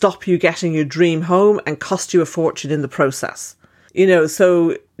will stop you getting your dream home and cost you a fortune in the process. You know,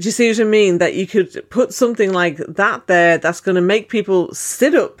 so do you see what I mean? That you could put something like that there that's going to make people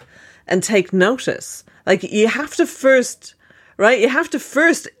sit up and take notice. Like, you have to first, right? You have to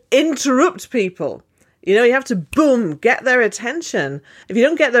first interrupt people. You know, you have to, boom, get their attention. If you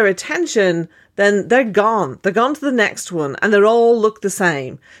don't get their attention, then they're gone. They're gone to the next one, and they all look the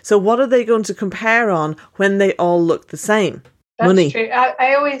same. So what are they going to compare on when they all look the same? That's Money. True.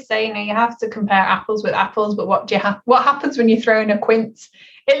 I always say, you know, you have to compare apples with apples, but what happens when you throw in a quince?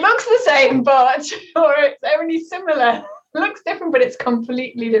 It looks the same, or it's only similar. It looks different, but it's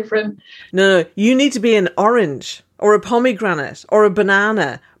completely different. No, you need to be an orange or a pomegranate or a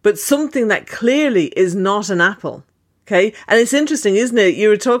banana, but something that clearly is not an apple. Okay. And it's interesting, isn't it? You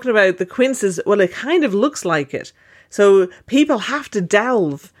were talking about the quinces. Well, it kind of looks like it. So people have to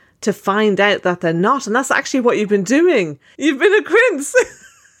delve to find out that they're not. And that's actually what you've been doing. You've been a quince.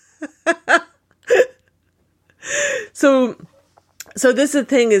 So So this is the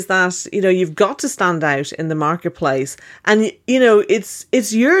thing, is that, you've got to stand out in the marketplace, and,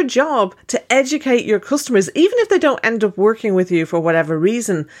 it's your job to educate your customers, even if they don't end up working with you for whatever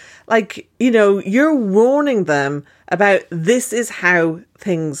reason. Like, you're warning them about, this is how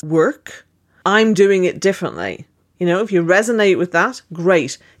things work. I'm doing it differently. If you resonate with that,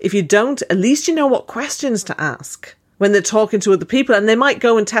 great. If you don't, at least you know what questions to ask when they're talking to other people, and they might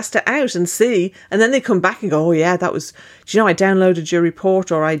go and test it out and see, and then they come back and go, oh yeah, that was, I downloaded your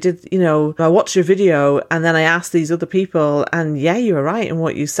report, or I did, I watched your video, and then I asked these other people, and yeah, you were right in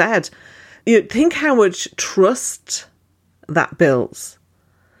what you said. Think how much trust that builds.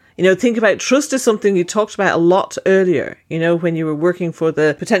 Think about trust is something you talked about a lot earlier, when you were working for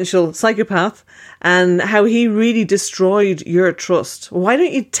the potential psychopath, and how he really destroyed your trust. Why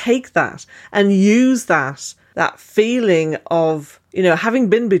don't you take that and use that feeling of, having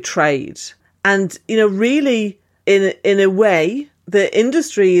been betrayed, and, really in a way, the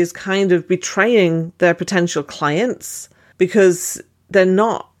industry is kind of betraying their potential clients because they're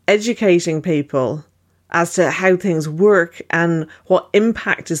not educating people as to how things work and what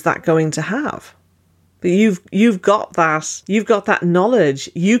impact is that going to have. But you've got that knowledge.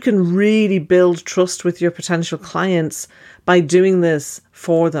 You can really build trust with your potential clients by doing this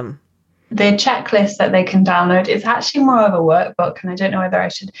for them. The checklist that they can download is actually more of a workbook, and I don't know whether I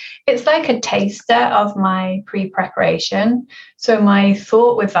should. It's like a taster of my pre-preparation. So my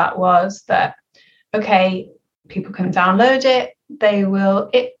thought with that was that, okay, people can download it.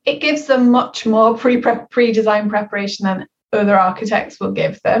 It gives them much more pre-design preparation than other architects will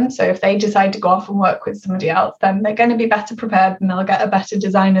give them. So if they decide to go off and work with somebody else, then they're going to be better prepared and they'll get a better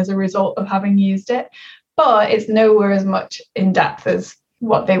design as a result of having used it. But it's nowhere as much in depth as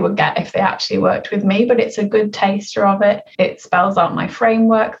what they would get if they actually worked with me, but it's a good taster of it. It spells out my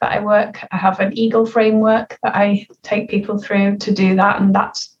framework that I work. I have an Eagle framework that I take people through to do that, and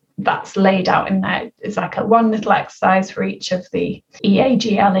that's laid out in there. It's like a one little exercise for each of the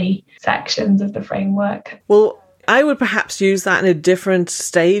EAGLE sections of the framework. Well, I would perhaps use that in a different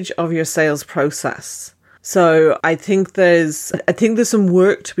stage of your sales process. So I think there's some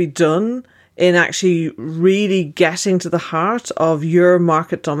work to be done in actually really getting to the heart of your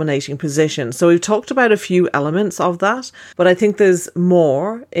market dominating position. So we've talked about a few elements of that, but I think there's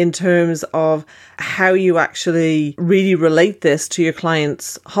more in terms of how you actually really relate this to your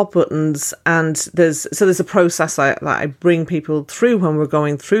clients' hot buttons. And there's a process that I bring people through when we're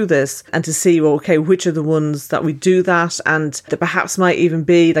going through this, and to see, well, okay, which are the ones that we do that, and that perhaps might even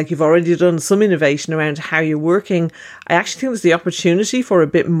be like you've already done some innovation around how you're working. I actually think there's the opportunity for a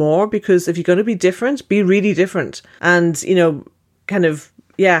bit more, because if you're going to be different, be really different, and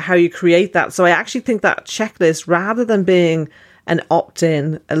how you create that. So I actually think that checklist, rather than being an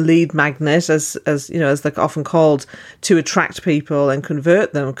opt-in, a lead magnet, as they're often called, to attract people and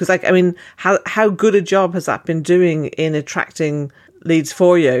convert them, because how good a job has that been doing in attracting leads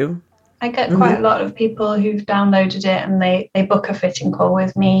for you? I get quite a lot of people who've downloaded it and they book a fitting call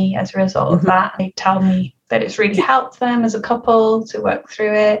with me as a result of that. They tell me that it's really helped them as a couple to work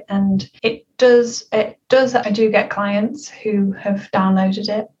through it, and it does. I do get clients who have downloaded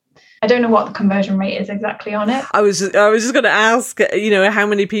it. I don't know what the conversion rate is exactly on it. I was just going to ask, how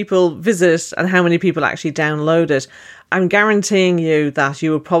many people visit and how many people actually download it. I'm guaranteeing you that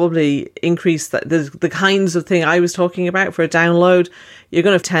you will probably increase the kinds of thing I was talking about for a download. You're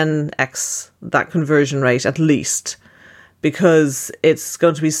going to have 10x that conversion rate at least, because it's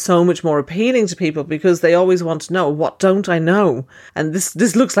going to be so much more appealing to people, because they always want to know, what don't I know? And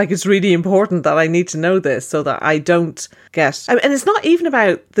this looks like it's really important that I need to know this, so that I don't get... And it's not even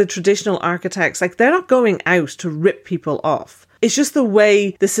about the traditional architects. Like, they're not going out to rip people off. It's just the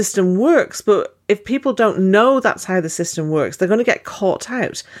way the system works. But if people don't know that's how the system works, they're going to get caught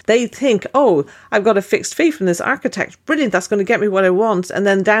out. They think, oh, I've got a fixed fee from this architect. Brilliant. That's going to get me what I want. And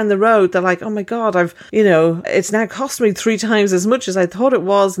then down the road, they're like, oh my God, it's now cost me 3 times as much as I thought it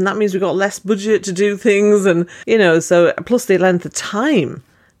was. And that means we've got less budget to do things. And, so plus the length of time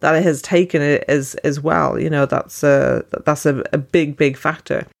that it has taken it as well. That's a big, big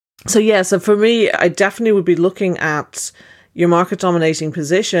factor. So for me, I definitely would be looking at your market dominating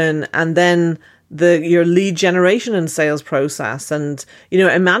position, and then your lead generation and sales process. And,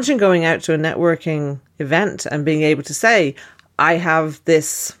 imagine going out to a networking event and being able to say, I have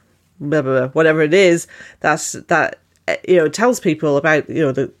this, blah, blah, blah, whatever it is that tells people about,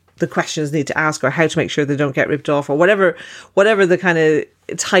 the questions they need to ask, or how to make sure they don't get ripped off, or whatever the kind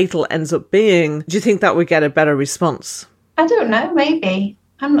of title ends up being. Do you think that would get a better response? I don't know, maybe.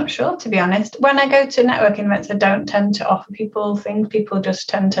 I'm not sure, to be honest. When I go to networking events, I don't tend to offer people things. People just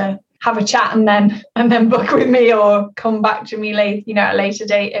tend to have a chat and then book with me, or come back to me late, at a later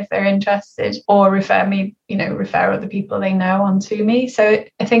date if they're interested, or refer other people they know onto me. So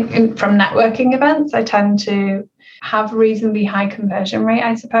I think from networking events, I tend to have reasonably high conversion rate,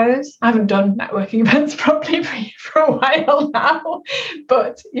 I suppose. I haven't done networking events properly for a while now,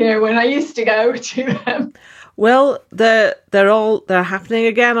 but when I used to go to them. Well, they're happening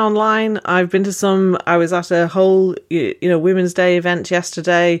again online. I've been to some. I was at a whole Women's Day event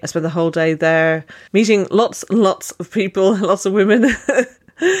yesterday. I spent the whole day there meeting lots and lots of people, lots of women.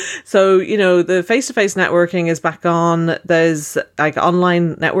 So, the face-to-face networking is back on. There's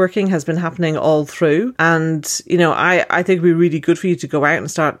online networking has been happening all through. And, I think it'd be really good for you to go out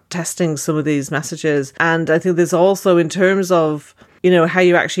and start testing some of these messages. And I think there's also, in terms of, how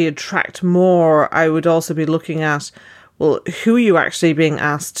you actually attract more, I would also be looking at, well, who are you actually being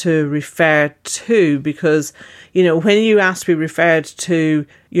asked to refer to? Because, when you ask to be referred to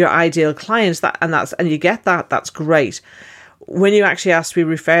your ideal clients, and you get that, that's great. When you actually ask to be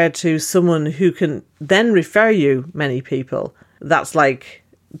referred to someone who can then refer you many people, that's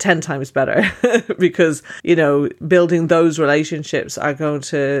 10 times better because, building those relationships are going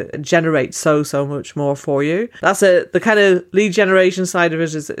to generate so much more for you. That's the kind of lead generation side of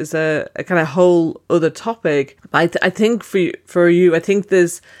it is a kind of whole other topic. I think for you, I think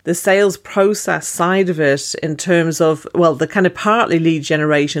there's the sales process side of it in terms of, well, the kind of partly lead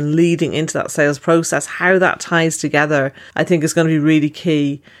generation leading into that sales process, how that ties together, I think is going to be really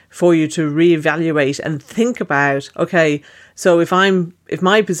key for you to reevaluate and think about, okay, so if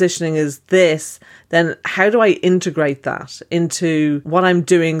my positioning is this, then how do I integrate that into what I'm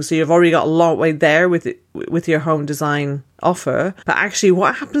doing? So you've already got a long way there with your home design offer, but actually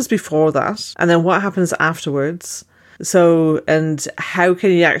what happens before that? And then what happens afterwards? So, and how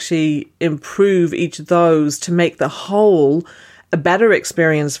can you actually improve each of those to make the whole a better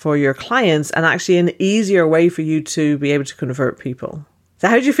experience for your clients and actually an easier way for you to be able to convert people? So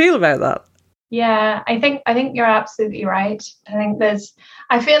how do you feel about that? Yeah, I think you're absolutely right.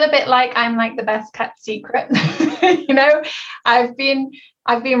 I feel a bit like I'm the best kept secret. I've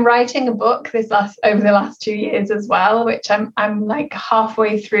been writing a book over the last 2 years as well, which I'm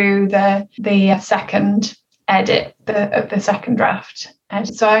halfway through the second edit, the second draft. And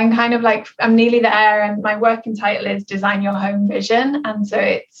so I'm I'm nearly there, and my working title is Design Your Home Vision. And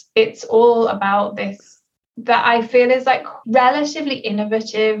so it's all about this that I feel is relatively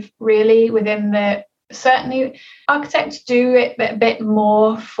innovative, really, certainly architects do it a bit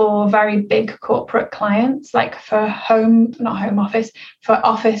more for very big corporate clients, for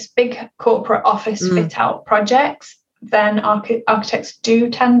big corporate office fit out projects. Then architects do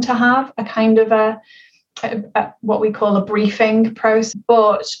tend to have a kind of a what we call a briefing process,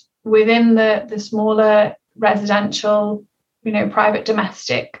 but within the smaller residential, private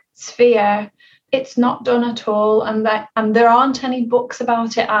domestic sphere, it's not done at all, and there aren't any books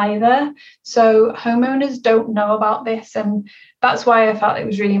about it either. So homeowners don't know about this, and that's why I felt it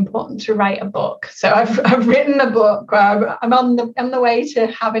was really important to write a book. So I've written a book. I'm on the way to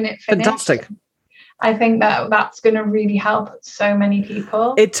having it finished. Fantastic. I think that's going to really help so many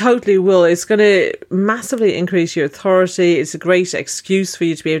people. It totally will. It's going to massively increase your authority. It's a great excuse for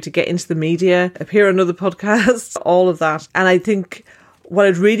you to be able to get into the media, appear on other podcasts, all of that. And I think what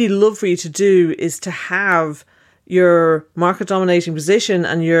I'd really love for you to do is to have your market dominating position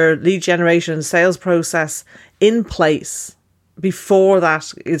and your lead generation and sales process in place before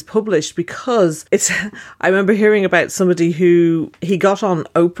that is published, because I remember hearing about somebody who he got on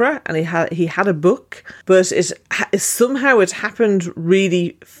Oprah and he had a book, but it somehow happened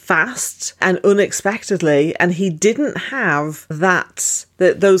really fast and unexpectedly, and he didn't have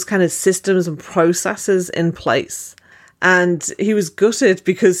those kind of systems and processes in place. And he was gutted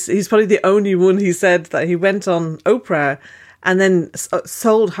because he's probably the only one, he said, that he went on Oprah and then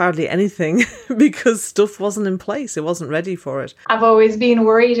sold hardly anything because stuff wasn't in place. It wasn't ready for it. I've always been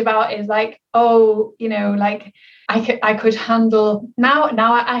worried about is I could handle now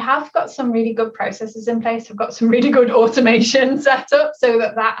I have got some really good processes in place. I've got some really good automation set up so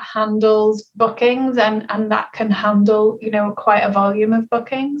that handles bookings and that can handle, quite a volume of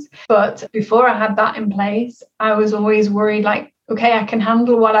bookings. But before I had that in place, I was always worried okay, I can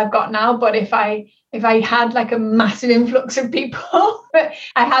handle what I've got now, but if I had a massive influx of people,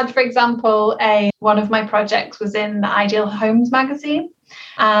 I had, for example, one of my projects was in the Ideal Homes magazine,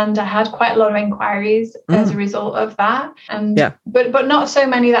 and I had quite a lot of inquiries as a result of that. And but not so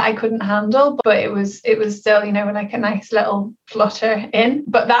many that I couldn't handle, but it was still, a nice little flutter in.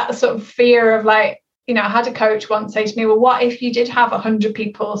 But that sort of fear of I had a coach once say to me, well, what if you did have 100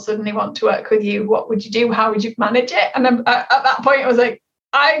 people suddenly want to work with you? What would you do? How would you manage it? And at that point, I was like,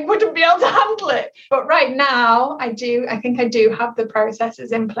 I wouldn't be able to handle it. But right now I think I do have the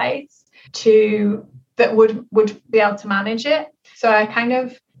processes in place that would be able to manage it. So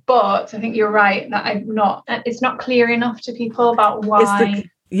but I think you're right that it's not clear enough to people about why.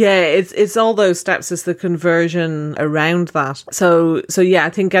 It's all those steps. It's the conversion around that. So yeah, I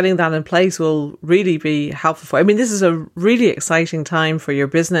think getting that in place will really be helpful. I mean, this is a really exciting time for your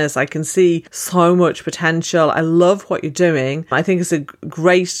business. I can see so much potential. I love what you're doing. I think it's a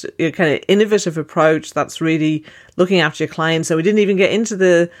great kind of innovative approach that's really looking after your clients. So we didn't even get into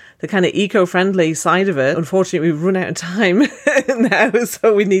the kind of eco-friendly side of it. Unfortunately, we've run out of time now,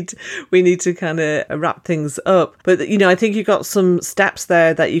 so we need to kind of wrap things up. But I think you've got some steps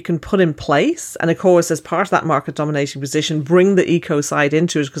there that you can put in place, and of course, as part of that market domination position, bring the eco side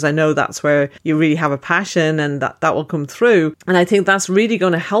into it, because I know that's where you really have a passion, and that will come through. And I think that's really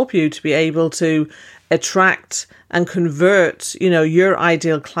going to help you to be able to attract and convert, your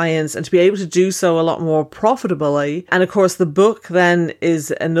ideal clients, and to be able to do so a lot more profitably. And of course, the book then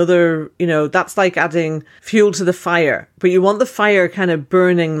is another, that's like adding fuel to the fire, but you want the fire kind of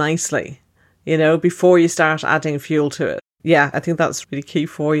burning nicely, before you start adding fuel to it. Yeah, I think that's really key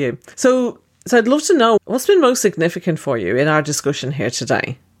for you. So I'd love to know what's been most significant for you in our discussion here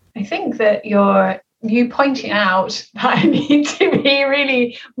today. I think that you pointing out that I need to be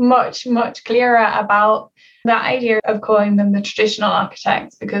really much, much clearer about that idea of calling them the traditional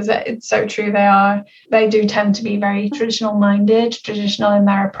architects, because it's so true. They do tend to be very traditional minded, traditional in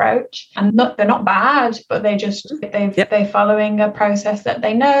their approach, and they're not bad, but they're following a process that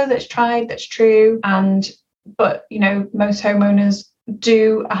they know, that's tried, that's true. But most homeowners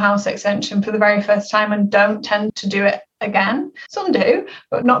do a house extension for the very first time and don't tend to do it again. Some do,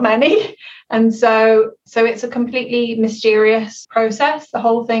 but not many. And so it's a completely mysterious process. The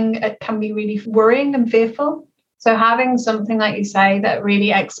whole thing, it can be really worrying and fearful. So having something, like you say, that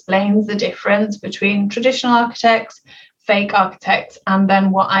really explains the difference between traditional architects, fake architects, and then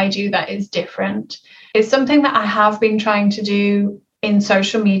what I do that is different, is something that I have been trying to do in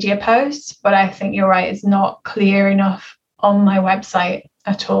social media posts, but I think you're right, it's not clear enough on my website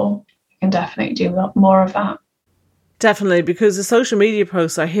at all. I can definitely do a lot more of that. Definitely, because the social media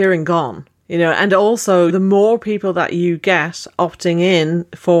posts are here and gone, and also the more people that you get opting in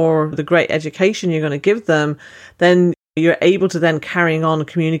for the great education you're going to give them, then you're able to then carrying on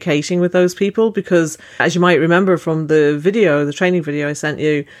communicating with those people, because as you might remember from the training video I sent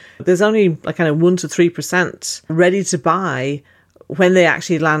you, there's only like kind of 1% to 3% ready to buy when they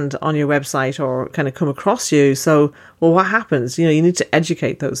actually land on your website or kind of come across you. So, well, what happens? You need to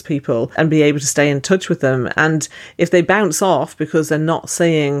educate those people and be able to stay in touch with them. And if they bounce off because they're not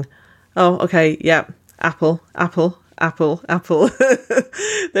saying, oh, okay, yeah, Apple,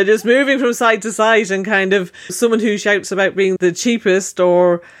 they're just moving from side to side and kind of someone who shouts about being the cheapest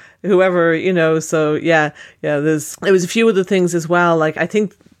or whoever, so there was a few other things as well. Like, I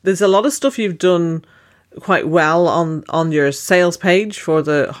think there's a lot of stuff you've done quite well on your sales page for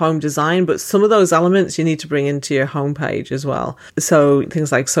the home design, but some of those elements you need to bring into your homepage as well. So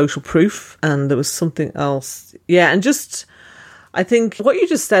things like social proof, and there was something else. Yeah, and just, I think what you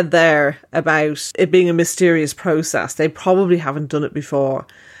just said there about it being a mysterious process, they probably haven't done it before,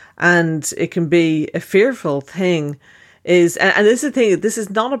 and it can be a fearful thing. And this is the thing, this is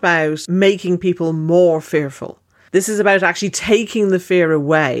not about making people more fearful. This is about actually taking the fear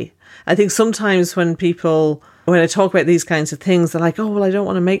away. I think sometimes when I talk about these kinds of things, they're like, oh, well, I don't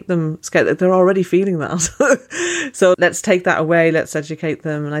want to make them scared. They're already feeling that. So let's take that away. Let's educate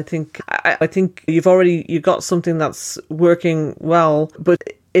them. And I think you've got something that's working well, but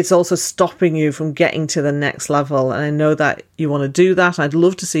it's also stopping you from getting to the next level. And I know that you want to do that. I'd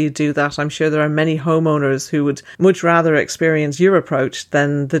love to see you do that. I'm sure there are many homeowners who would much rather experience your approach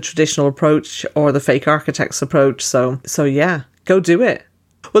than the traditional approach or the fake architect's approach. So yeah, go do it.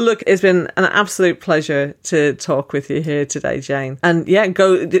 Well, look, it's been an absolute pleasure to talk with you here today, Jane. And yeah,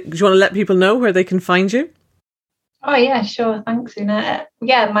 do you want to let people know where they can find you? Oh, yeah, sure. Thanks, Una.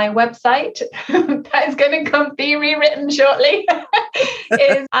 Yeah, my website that is going to be rewritten shortly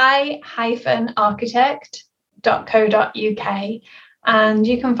is i-architect.co.uk. And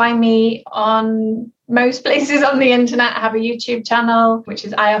you can find me on most places on the internet. I have a YouTube channel, which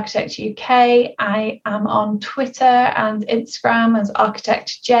is iArchitect UK. I am on Twitter and Instagram as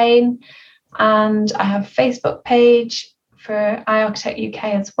Architect Jane. And I have a Facebook page for iArchitect UK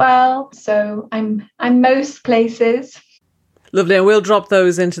as well. So I'm most places. Lovely, and we'll drop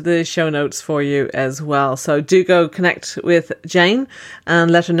those into the show notes for you as well. So do go connect with Jane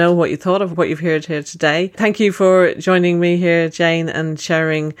and let her know what you thought of what you've heard here today. Thank you for joining me here, Jane, and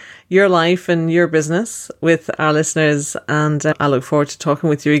sharing your life and your business with our listeners. And I look forward to talking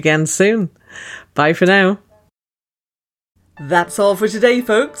with you again soon. Bye for now. That's all for today,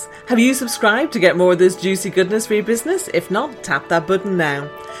 folks. Have you subscribed to get more of this juicy goodness for your business? If not, tap that button now.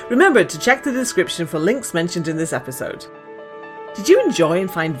 Remember to check the description for links mentioned in this episode. Did you enjoy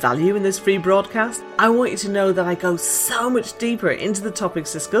and find value in this free broadcast? I want you to know that I go so much deeper into the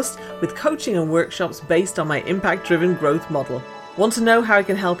topics discussed with coaching and workshops based on my impact-driven growth model. Want to know how I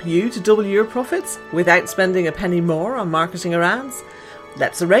can help you to double your profits without spending a penny more on marketing or ads?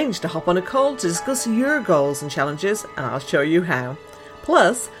 Let's arrange to hop on a call to discuss your goals and challenges, and I'll show you how.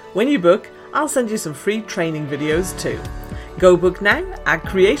 Plus, when you book, I'll send you some free training videos too. Go book now at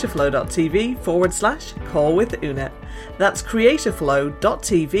creativeflow.tv/call with Una. That's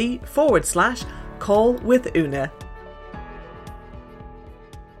creativeflow.tv/call with Una.